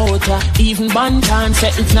easy boat. Even Bantan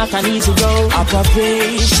say it's not an easy road.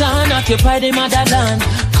 Operation occupy the motherland,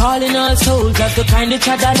 calling all soldiers to kind each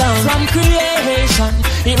other down. From creation,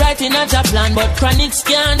 he writing a job plan, but chronics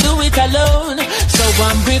can't do it alone. So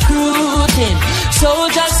I'm recruiting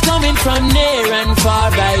soldiers coming from near and far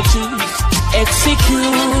by choose.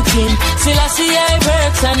 Executing Selassie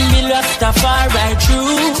works and me Rastafari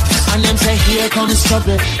true. And them say here comes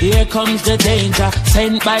trouble, here comes the danger.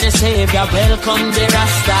 Sent by the Savior, welcome the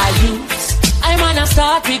Rasta youths. I'm gonna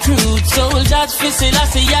start recruit soldiers for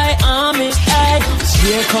Selassie army. Hey.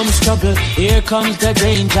 Here comes trouble, here comes the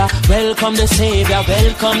danger. Welcome the Savior,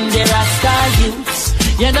 welcome the Rasta youths.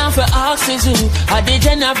 You know for ask is who at the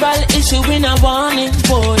general issue in a warning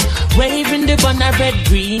boy. Waving the banner red,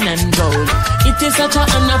 green and gold. It is such an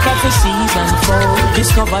honor prophecies unfold.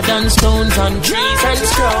 Discovered on stones, on trees and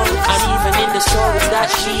scroll. And even in the stories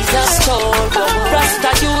that Jesus told.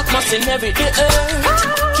 Rasta youth must inherit the earth.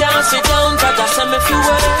 Can't sit down, Jaja send me fi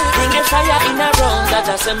work. Bring the fire in a round,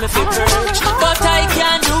 Jaja send me fi purge. But I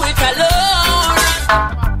can't do it alone.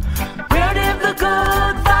 Where did the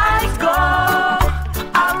good vibes go?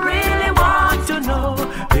 I really want to know.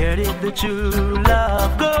 Where did the true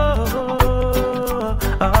love go?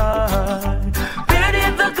 Where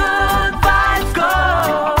did the good vibes go?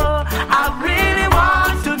 I really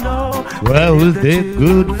want to know. Where will the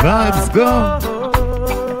good vibes go?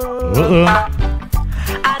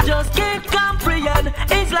 I just can't comprehend.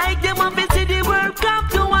 It's like them want to see the world come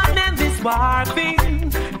to an end. This war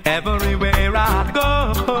thing everywhere I go.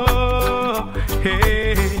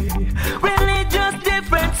 Hey, religious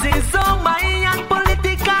differences, so my and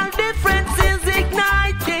political differences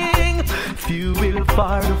igniting fuel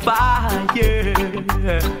for the fire.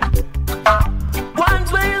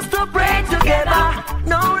 Once we used to pray together,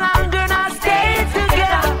 no longer not stay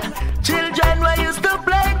together. Children we used to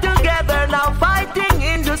play together, now fighting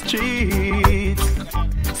in the streets.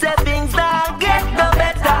 Say things now get no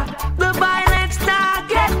better, the violence now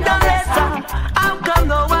get no lesser. How come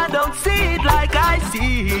no one don't see it like I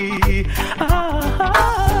see?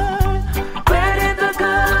 Where did the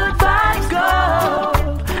good vibes go?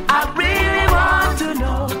 I really want to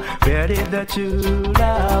know. Where did the true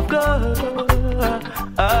love go?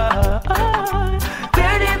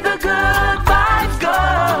 Where did the good vibes go?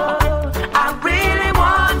 I really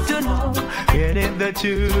want to know. Where did the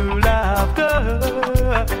true love go?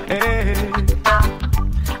 Hey.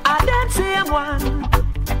 I don't see one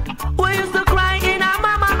who used to cry in our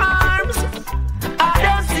mama arms. I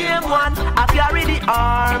don't see one I carry the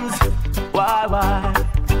arms. Why?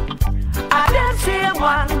 I don't see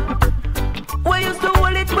one who used to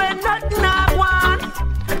hold it when nothing I want.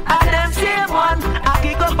 I don't see one I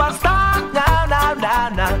kick up a star now.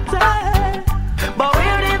 But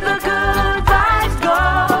where did the good vibes go?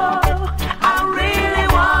 I really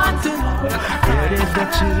want to know. Where did the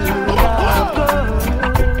true love go?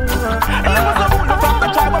 Where did the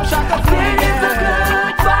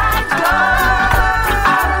good vibes go?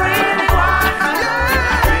 I really want to know.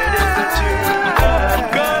 Where did the true love go?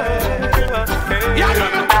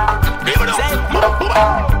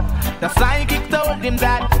 The psychic told him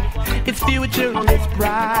that its future is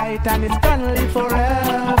bright and it's gonna live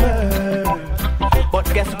forever. But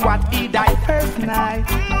guess what? He died first night.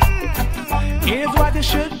 Here's what you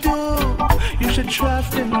should do. You should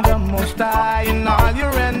trust in the Most High in all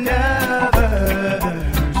your endeavors.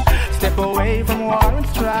 Step away from war and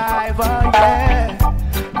strive, oh yeah.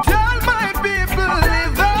 Tell my people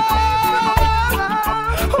live on.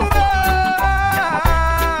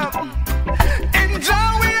 In Jah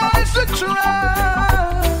we all should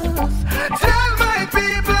trust. Tell my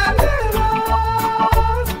people live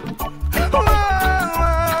on.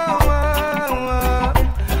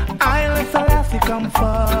 I'll Selassie come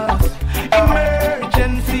first.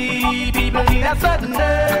 Emergency, people need a sudden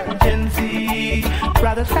urgency.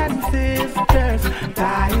 Brothers and sisters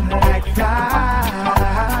dying like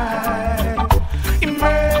flies.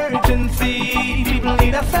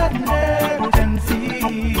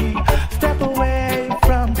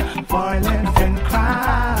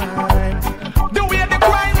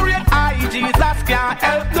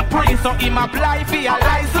 so him apply for your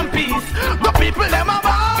lies and peace. The people them are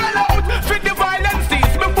all out, for the violence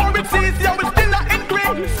cease. Before it cease, you will still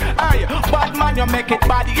increase. Aye, bad man, you make it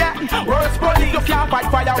bad, yeah. Worse police, you can't fight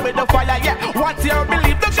fire with the fire, yeah. What's your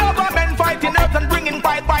belief? The government fighting earth and bringing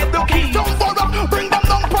fight by the key. Don't bother, bring them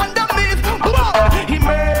down on them knees.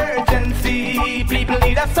 Emergency, people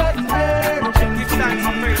need a certain urgency.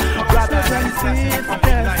 Brothers and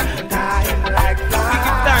sisters, dying like flies.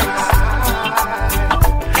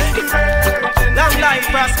 Emergency, long life,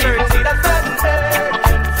 prosperity, that's certain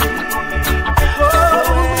urgency. Oh,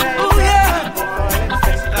 yeah.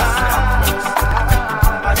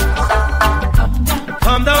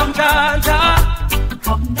 Come down, Jaja.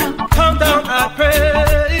 Come down, I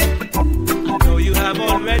pray. I know you have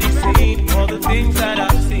already seen all the things that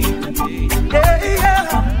I've seen today. Yeah, yeah.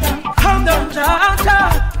 Come down, Jaja.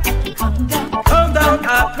 Come down, I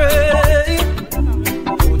pray.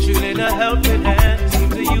 Won't you lend a helping hand?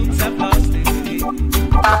 Seems the youths have lost their way.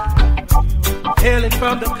 Hailing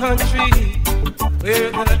from the country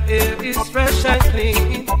where the air is fresh and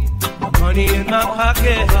clean. The money in my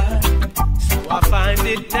pocket, so I find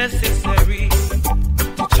it necessary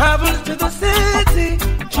to travel to the city,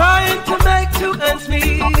 trying to make 2 ends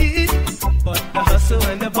meet. But the hustle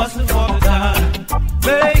and the bustle all the time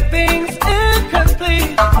make things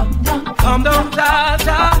incomplete. Come down,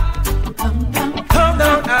 Jaja. Come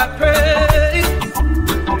down, I pray.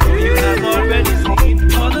 You have already seen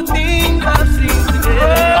all the things I've seen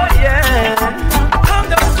today. Yeah. Come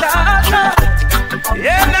down, Jaja.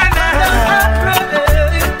 Yeah, nah, nah, I pray.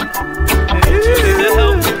 You need to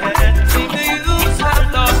help me and see the youths have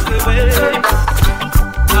lost their way.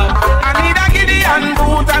 I need a Gideon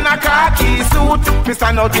boot and a khaki suit. Me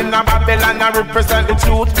stand out in a Babylon and represent the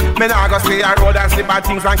truth. Me nah go stay a road and slip at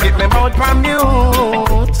things and keep me mouth on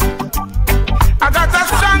mute. I got a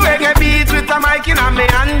strong reggae beat with a mic in my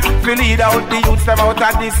hand to lead out the youths about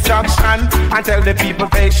a destruction and tell the people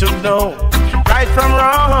they should know right from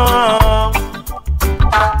wrong.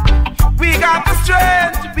 We got the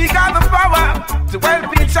strength, we got the power to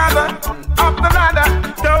help each other up the ladder.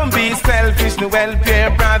 Don't be selfish to help your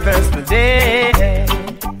brothers today.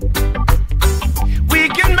 We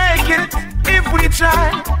can make it if we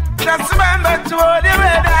try. Just remember to hold your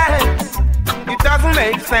red eyes. It doesn't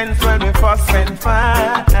make sense when we fuss and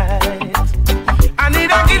fight. I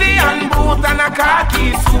need a Gideon boot and a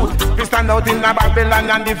khaki suit. We stand out in a Babylon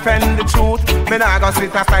and defend the truth. Me nah go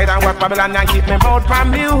sit aside and watch Babylon and keep me mouth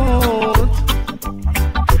on mute.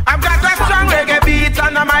 I've got a strong reggae beat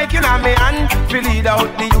and a mic in my hand to lead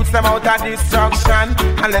out the youths about a destruction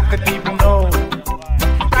and let the people know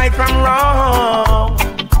right from wrong.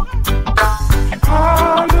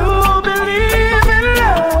 All who believe in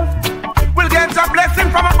love will get a blessing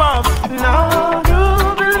from above. All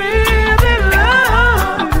who believe in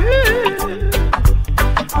love,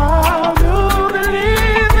 all who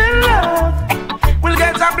believe in love will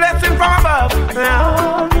get a blessing from above.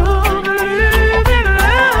 All who believe in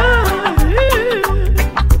love,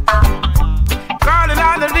 calling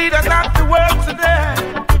all the leaders of the world today.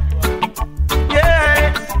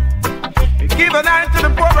 Yeah, give a night to the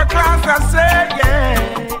poorer class, I say, yeah.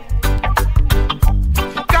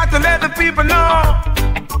 Got to let the people know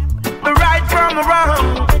the right from the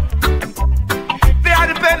wrong. They are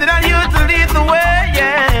depending on you to lead the way,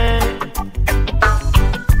 yeah.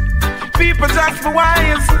 People just be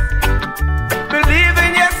wise, believe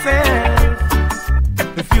in yourself.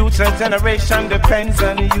 The future generation depends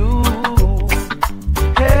on you.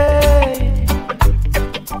 Hey,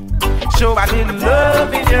 show a little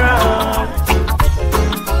love in your heart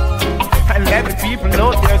and let the people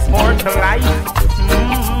know there's more to life.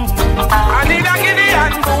 I need a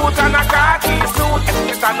Gideon boot and a khaki suit.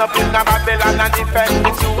 Stand up in the Babylon and defend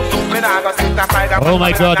the truth. Oh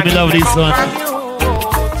my God, we love this one.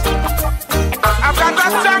 I've got a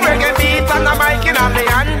strong reggae beat and a mic in my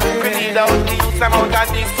hand. We need out the youth about that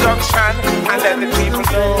destruction and let the people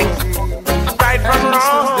know right from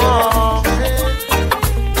wrong.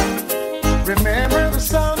 Remember the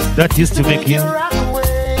song that used to make you.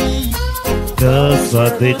 That's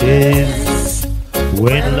what it is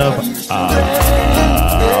when love.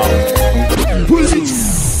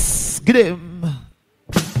 Police, get him.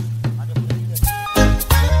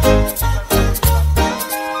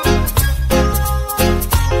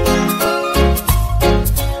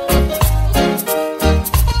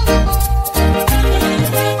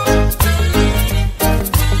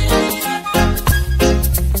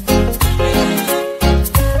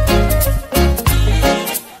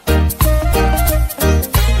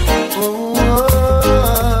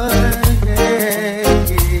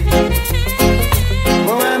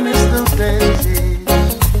 Oh, I miss those days.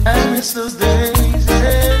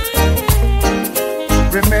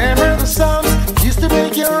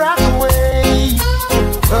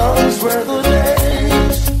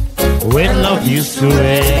 to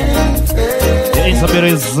rain. There is a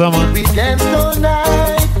better summer. We dance all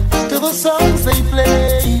night to the songs they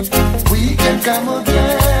play. We can come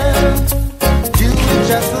again, do it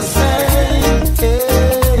just the same.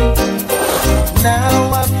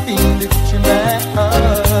 Now I feel it in my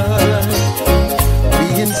heart. We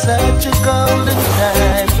in such a golden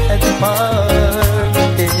time at the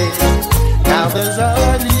party. Now there's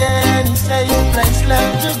hardly any safe place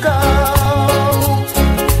left to go.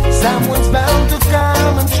 Someone's bound to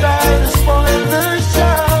come and try to spoil the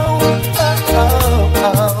show.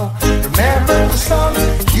 Remember the songs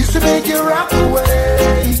used to make you rock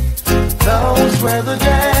away. Those were the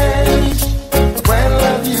days when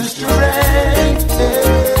love used to rain.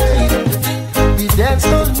 We danced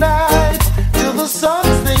all night till the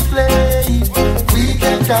songs they play. We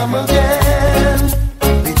can come again.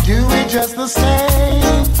 We do it just the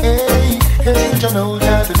same. Hey, John Old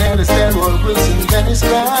Jonathan Ellis, Delroy Wilson, Dennis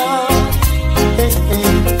Brown. Hey,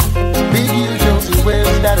 Big U, Josie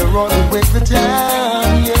Wells that are rolling with the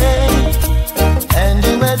time, yeah. And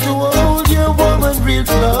you had to hold your woman real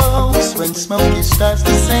close when Smokey starts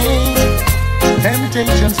to sing.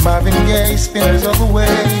 Temptations, Marvin Gaye, Spinners of the Way.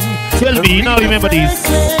 Tell me, you now remember this.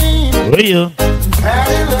 Where you?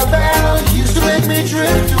 Patty LaBelle used to make me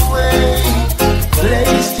drift away.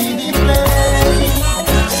 Play Stevie play,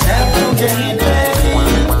 Sample Kenny Day.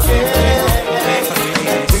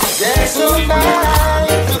 Dance all night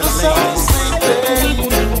to the songs we play.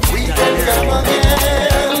 We can come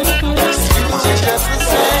again. It's just the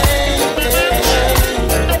same.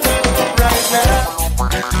 Right now,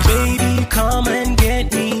 baby, come and get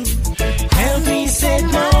me. Help me set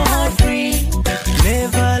my heart free.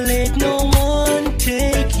 Never let no one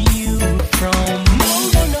take you from me.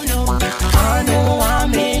 No. I know I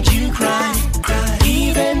made you cry.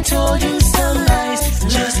 Even told you some lies.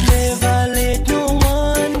 Just never let no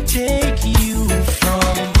one take you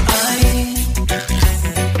from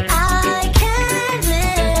I can't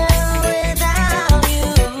live without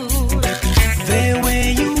you. The way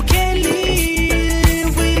you can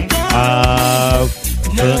live without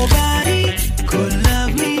nobody could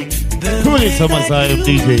love me. Truly someone's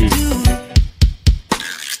Deejay.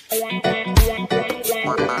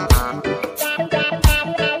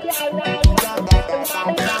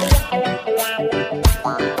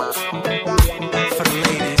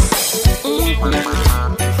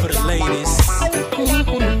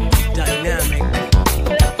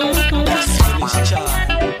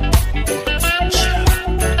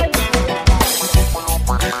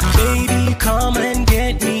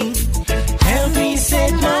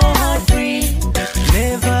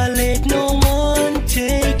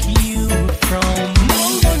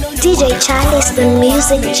 DJ Chalice, the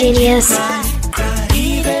music genius.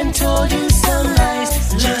 Even told you some lies.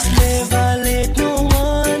 Just never let no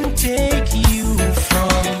one take you from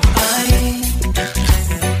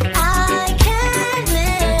I can't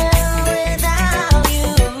live without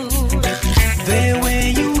you. The way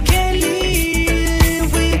you can live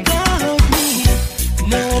without me.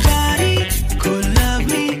 Nobody could love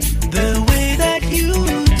me the way that you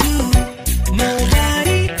do.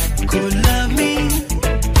 Nobody could love me.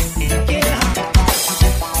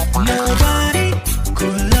 Nobody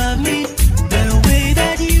could love me the way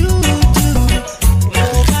that you do.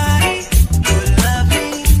 Nobody could love me.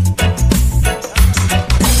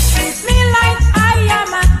 Treat me like I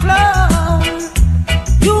am a clown.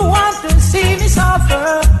 You want to see me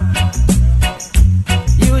suffer.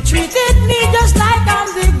 You treated me just like I'm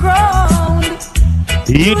the ground.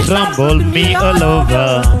 You trampled me all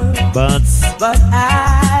over, but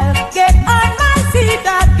I'll get on my feet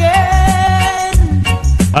again.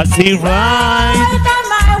 I see right on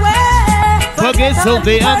my way. Forget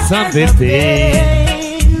Sunday and Sunday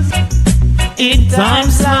things. In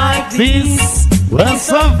times like this, when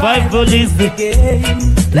survival is the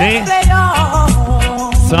game, let's play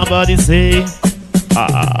on. Somebody say,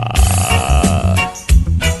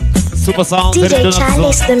 Super Sound DJ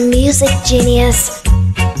Chalice, the music genius.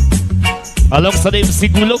 Alongside MC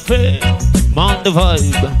Gulofe, man the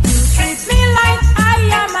vibe. Treat me like I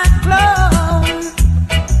am a clown.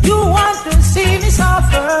 You want to see me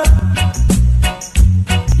suffer.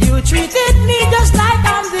 You treated me just like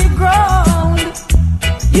I'm the ground.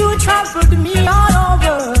 You trampled me all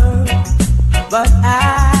over. But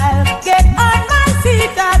I'll get on my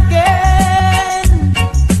feet again.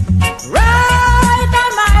 Right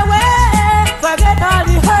on my way. Forget all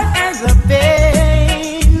the hurt and the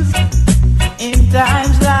pains. In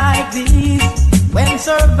times like these, when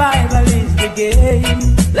survival is the game,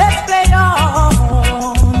 let's play on.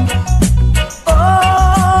 Oh,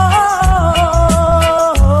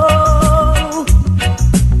 oh,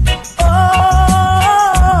 oh.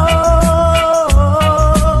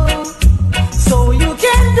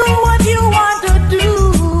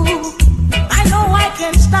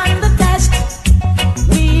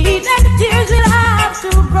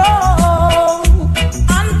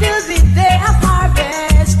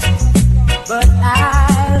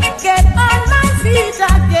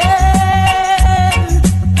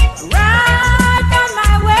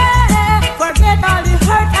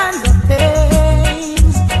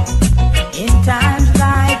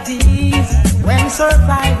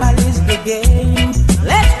 survival is the game.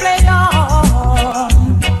 Let's play on.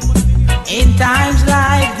 In times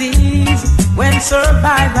like these, when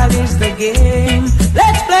survival is the game,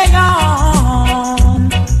 let's play on.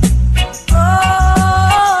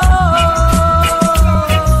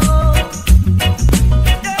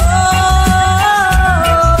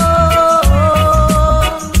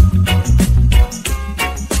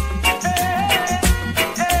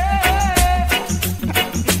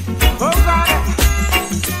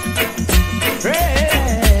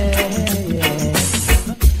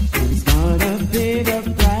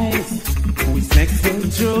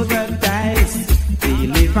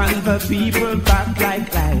 People back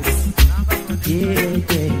like lice. Yeah,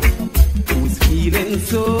 yeah. Who's feeling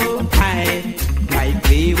so high, like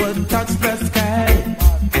they would touch the sky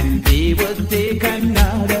and they would take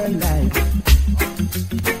another life.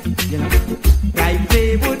 You know, like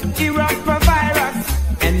they would erupt a virus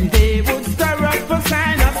and they would stir up a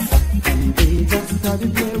sinus and they just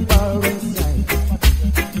started their war inside.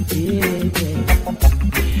 Yeah, yeah.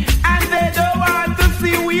 And they don't want to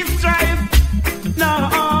see we strive. No.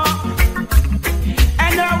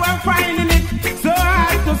 Finding it so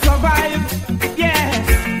hard to survive, yes.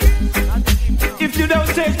 If you don't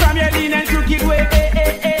change from your lean and crooked ways,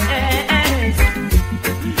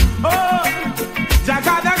 oh, Jack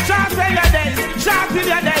got the sharpen your days, sharpen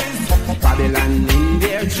your days. Babylon in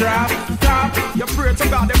their trap, stop. You pray to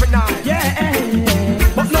God every night, yeah.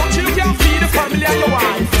 But no, you can't feed the family and your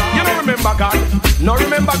wife. You don't remember God, no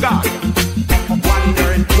remember God.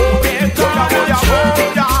 Wondering, oh yeah, God, oh yeah,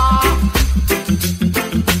 oh yeah.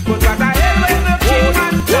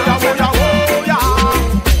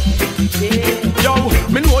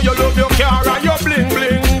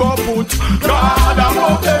 God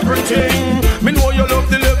above everything. Me know you love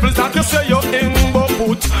the levels that you say you're in, but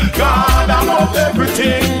put God above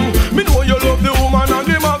everything. Me know you love the woman and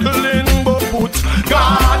the Magdalene, but put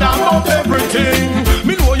God above everything.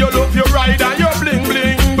 Me know you love your ride and your bling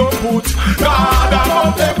bling, but put God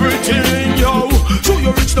above everything. Yo, so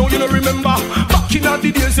you're rich now, you don't remember. Back in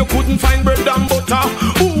the days you couldn't find bread and butter.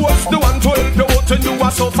 Who was the one to help you out when you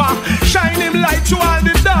were suffer? Shine him light you all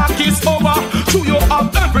the dark is over. So you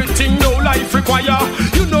have everything no life require.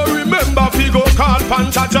 You know remember Figo call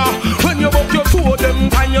Panchaja. When you walk your two of them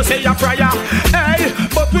time you say a prayer. Hey,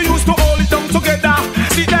 but we used to hold it down together.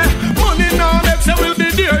 See that money now makes you will be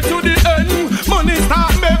there to the end. Money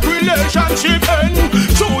start make relationship end.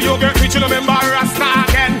 So you get rich you remember Rasta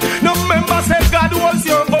again. No member say God was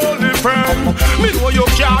your only friend. Me know you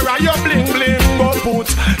carry your bling bling, but put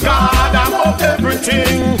God above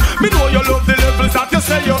everything. Me know you love the levels that you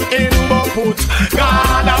say you're in, but put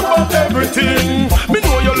God above everything. Me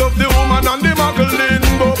know you love the woman and the Magdalene,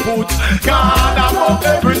 but put God above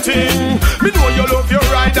everything. Me know you love your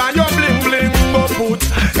ride and your bling bling, but put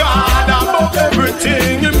God above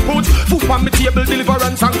everything. Input food on me table,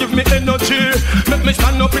 deliverance and give me energy. Make me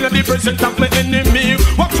stand up in the presence of my enemy.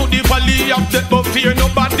 Walk through the valley of death but fear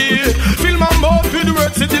nobody. Fill my mouth with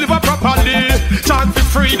words to deliver properly. Chant for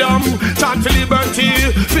freedom, chant for liberty.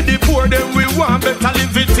 For the poor them we want better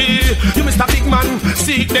liberty. You Mr. Big Man,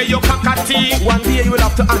 see there your cockatee. One day you will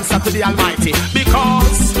have to answer to the Almighty.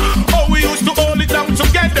 Because oh we used to hold it down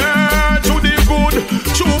together. Through the good,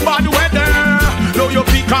 through bad weather. Now you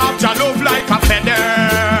pick up your love like a feather.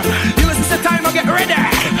 You listen to time I get ready.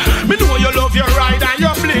 Me know you love your ride and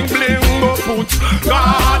your bling bling. But put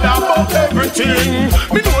God above everything.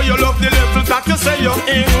 Me know you love the level that you say you're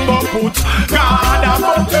in. But put God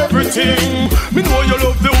above everything. Me know you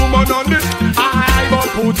love the woman on the eye. But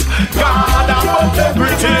put God above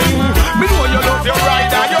everything. Me know you love your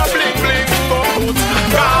ride and your bling bling. But put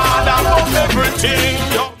God above everything.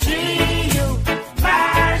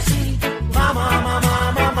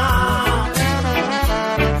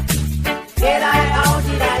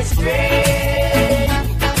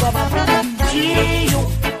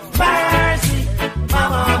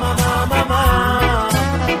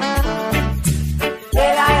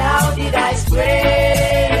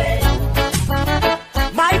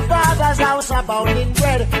 Abounding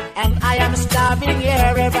bread, and I am starving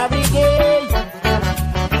here every day.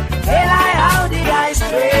 Eli, how did I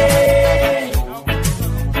stray?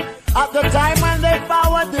 At the time when they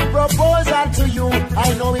forward the proposal to you,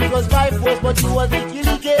 I know it was by force, but you were the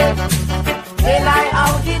killing game. Eli,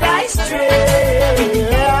 how did I stray?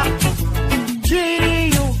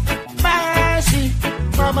 Gee, you mercy,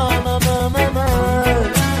 mama, mama, mama.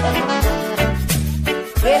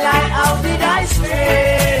 Eli, how did I stray?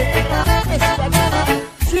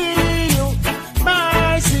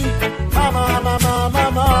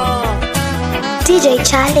 DJ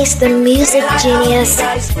Chalice, the music genius.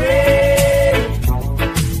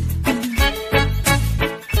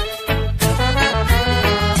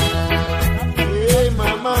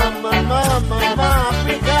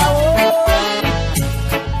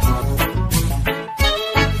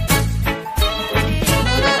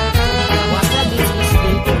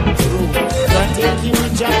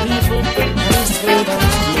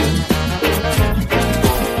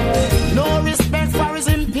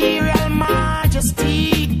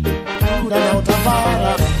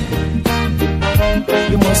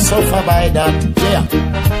 suffer by that. Yeah.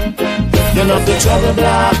 You know the trouble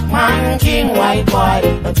black man king, white boy.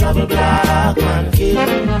 The trouble black man king.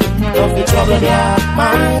 Love the trouble black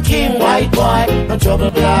man king, white boy. The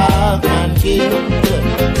trouble black man king.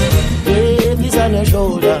 Ladies on your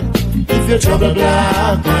shoulder, if you trouble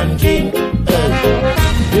black man king.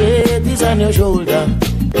 Ladies on your shoulder,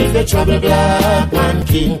 if you trouble black man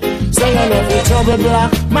king. Say you love the trouble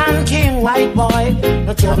black man king, white boy.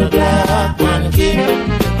 The trouble black man king.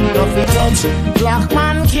 Love the touch black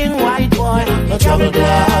man king, white boy. The trouble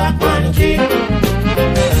black man king.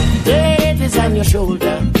 Ladies on your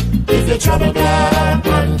shoulder, if you trouble black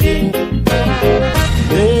man king.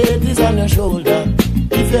 Ladies on your shoulder,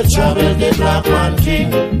 if you trouble the black man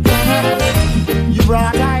king. You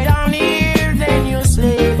brought I down here, then you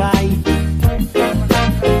slave I.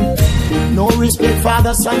 No respect for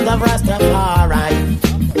the sons of Rastafari.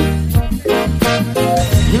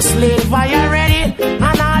 You slave I already,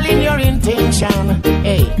 and all in your intention.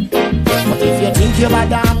 Hey, but if you think you're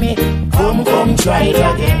bad on me, come try it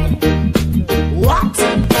again. What?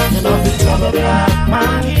 You know the trouble black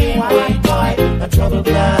man king, white boy. The trouble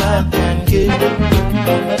black man king.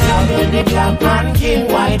 The trouble the black man king,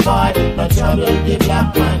 white boy. The trouble the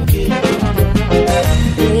black man king.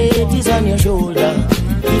 It is on your shoulder.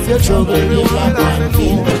 If you're trouble the black man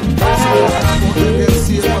king. You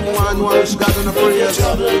see one watch God on the prayers.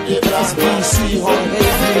 SBC on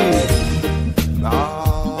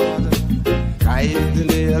Lord, drive the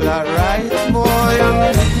nail alright, boy,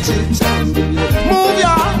 and move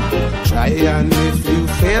ya. Try and if you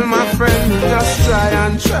fail, my friend, just try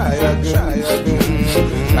and try again.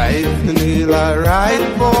 Drive the nail alright,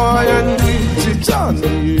 boy, and reach it on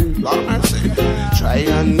you. Lord mercy. Try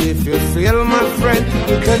and if you fail, my friend,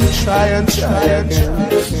 you can try and try again.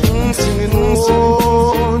 Singing,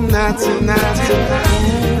 oh, natty, natty,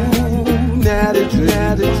 natty,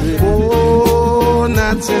 natty, oh,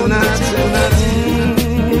 natty, natty,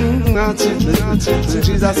 natty, natty.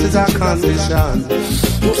 Jesus is our condition.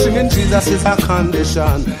 Singing Jesus is our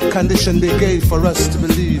condition. Condition they gave for us to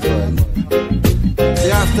believe in.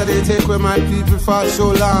 After they take away my people for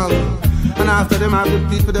so long, and after them have the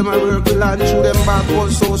people them I work the land through them back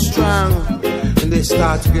was so strong, and they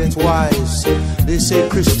start to get wise. They say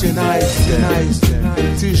Christianize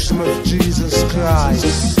them, teach them of Jesus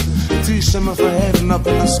Christ, teach them of a heaven up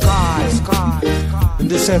in the sky. And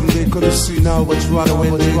this heaven they couldn't see now what's running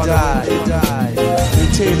when they die. They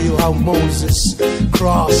tell you how Moses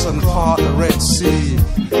crossed and part the Red Sea.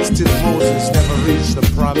 Still Moses never reached the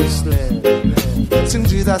promised land. Sing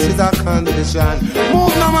Jesus is our condition.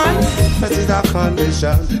 Move no man, that is our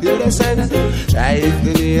condition. You just said, drive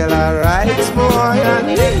the nail alright, boy, and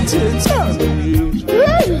need to turn you.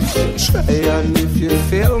 Try and if you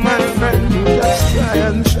fail, my friend, you just try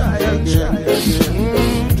and try and try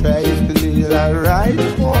again. Drive the nail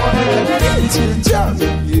alright, boy, and need to turn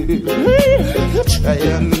you. Try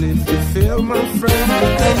and if you fail, my friend,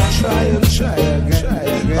 then try and try again.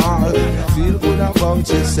 Feel good about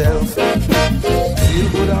yourself. Feel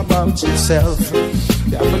good about yourself.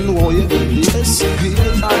 You have to know you need this. You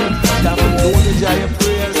have to know the giant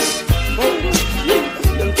prayers.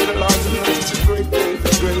 Thank the Lord, it's a great day, the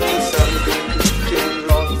greatest and the King,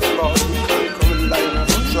 Lord, come in line and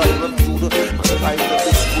drive up through the light of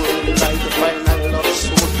this world, the light of my night of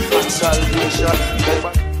soul and salvation.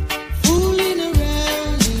 Fooling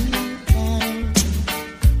around in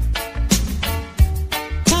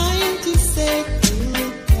time to set you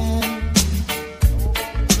down.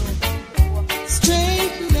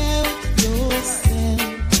 Straighten out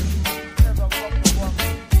yourself.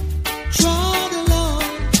 Trot along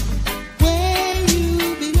where you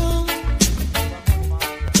belong.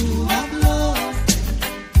 Who have lost,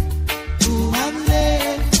 who have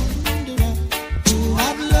left wondering, who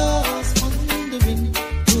have lost wondering.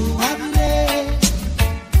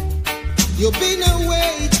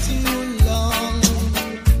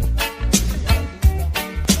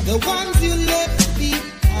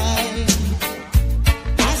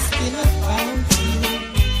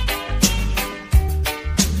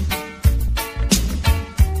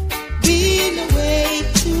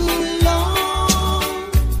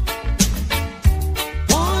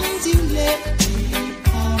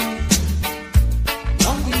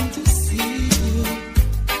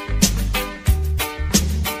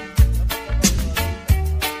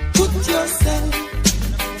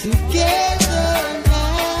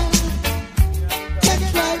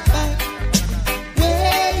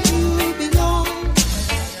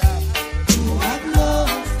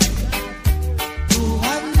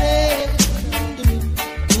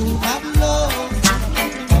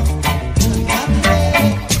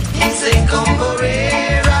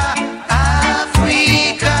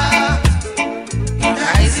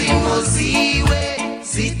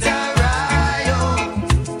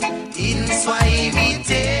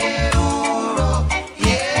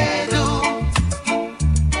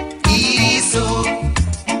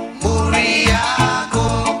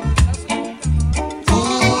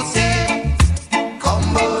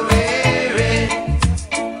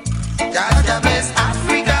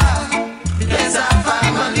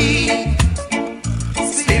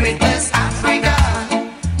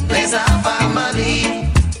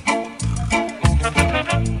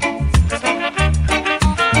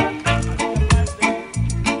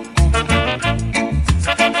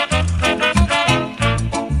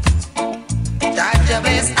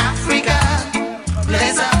 bless Africa,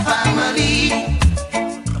 bless our family.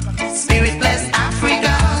 Spirit bless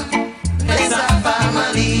Africa, bless our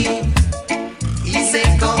family. He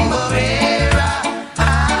said, Comborera,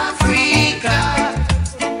 Africa.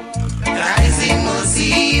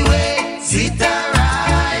 Kaizimosiwe,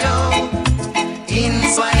 Zitarayo. In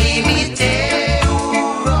Swahili,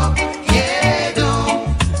 Teuro, Yedo.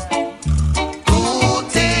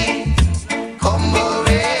 Ute,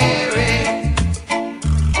 Comborere.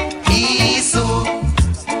 Isu,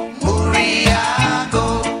 Muriago.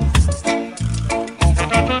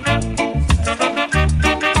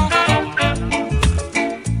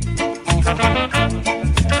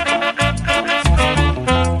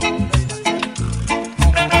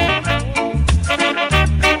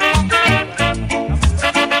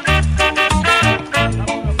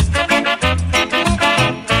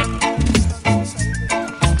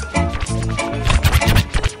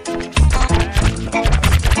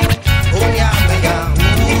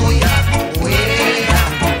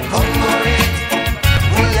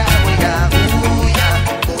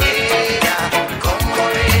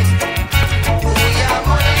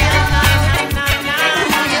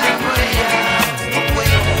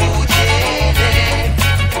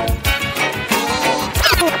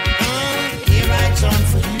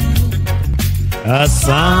 A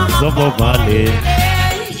song of a valley.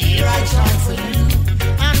 Here I chant for you,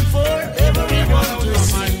 and for everyone to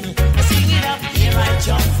sing. Sing it up, here I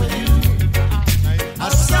chant for you.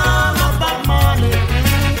 A song about money.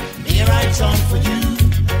 Here I chant for you,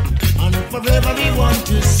 and for everyone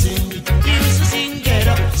to sing. Used to sing, get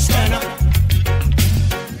up, stand up.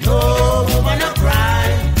 No woman no cry.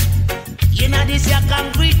 You know this your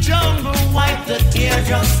concrete jungle, wipe the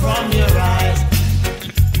teardrops from your eyes.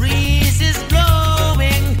 Breeze is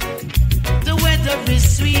blowing, the weather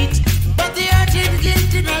is sweet, but the earth is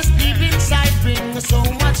guiltiness deep inside brings so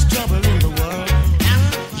much trouble in the world. And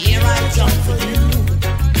here I jump for you,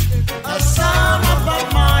 a song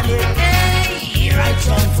about money. Hey, here I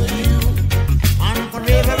jump for you, and for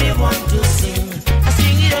everyone to sing. I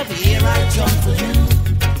sing it up, here I jump for you,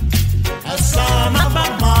 a song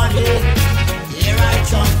about money. Here I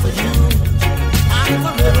jump for you, and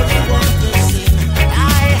for everyone.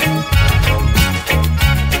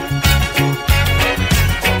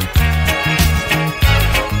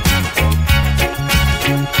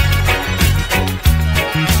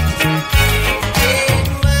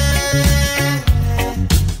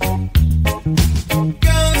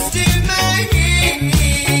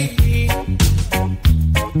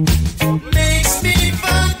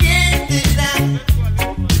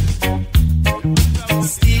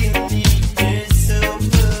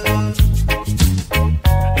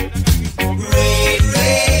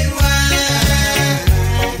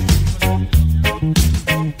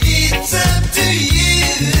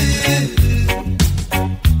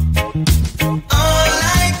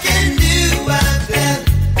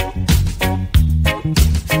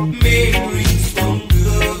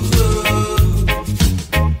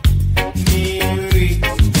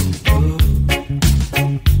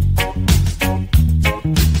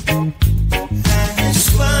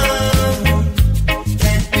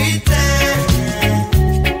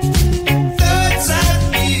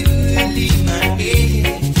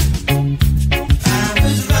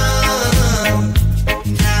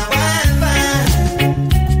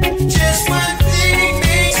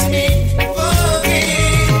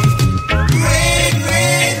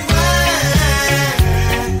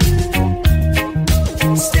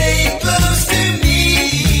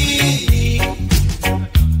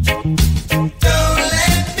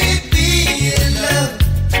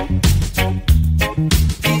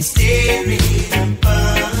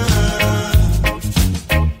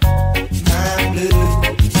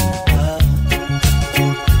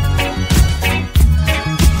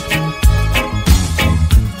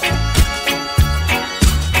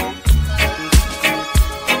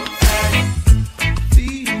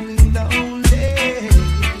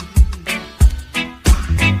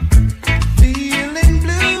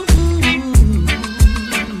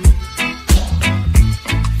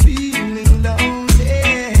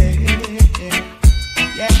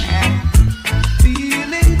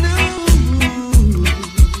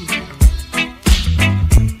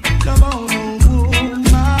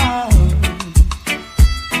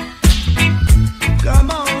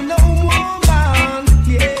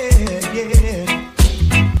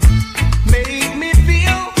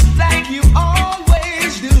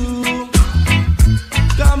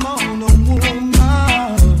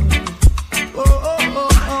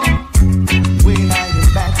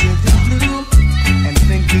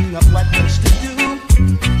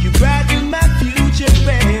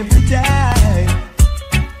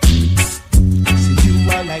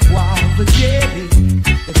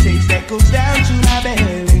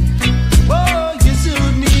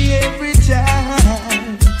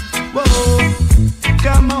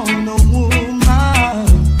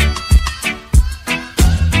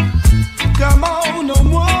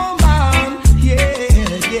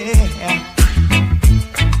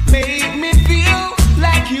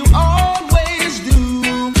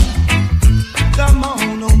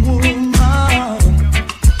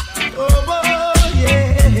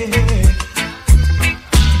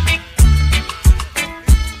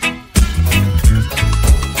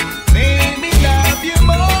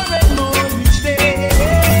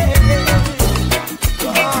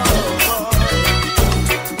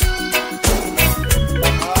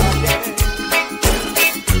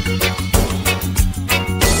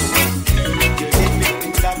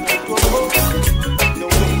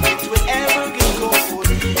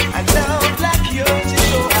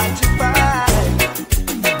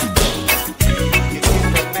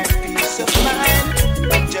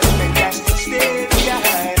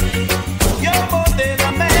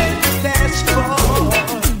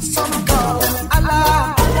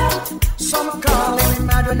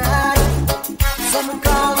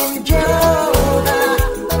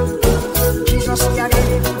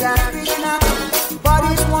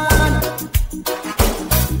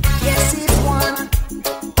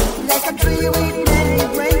 a tree with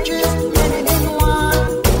many branches, many in one.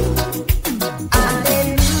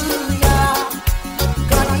 Hallelujah,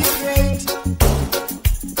 God is great.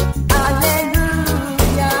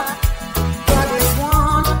 Hallelujah, God is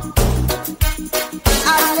one.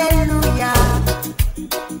 Hallelujah,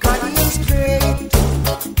 God is great.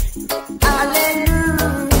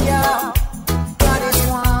 Hallelujah, God is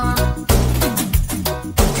one.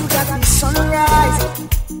 You got the sunrise,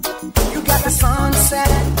 you got the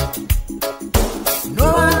sunset.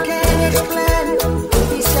 No one can explain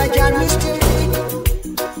this your mystery.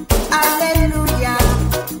 Hallelujah,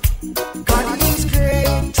 God is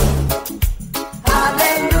great.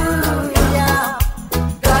 Hallelujah,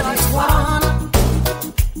 God is one.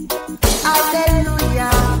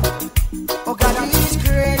 Hallelujah, oh God is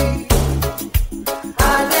great.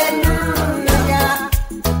 Hallelujah,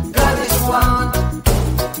 God is one.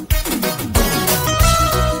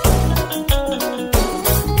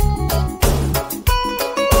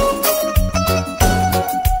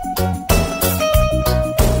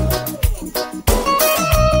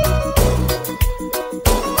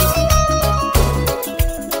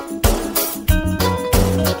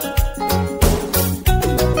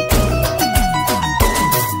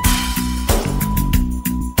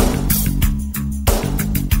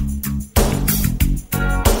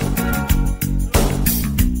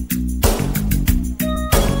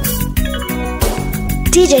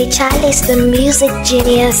 DJ Chalice, the music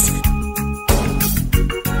genius.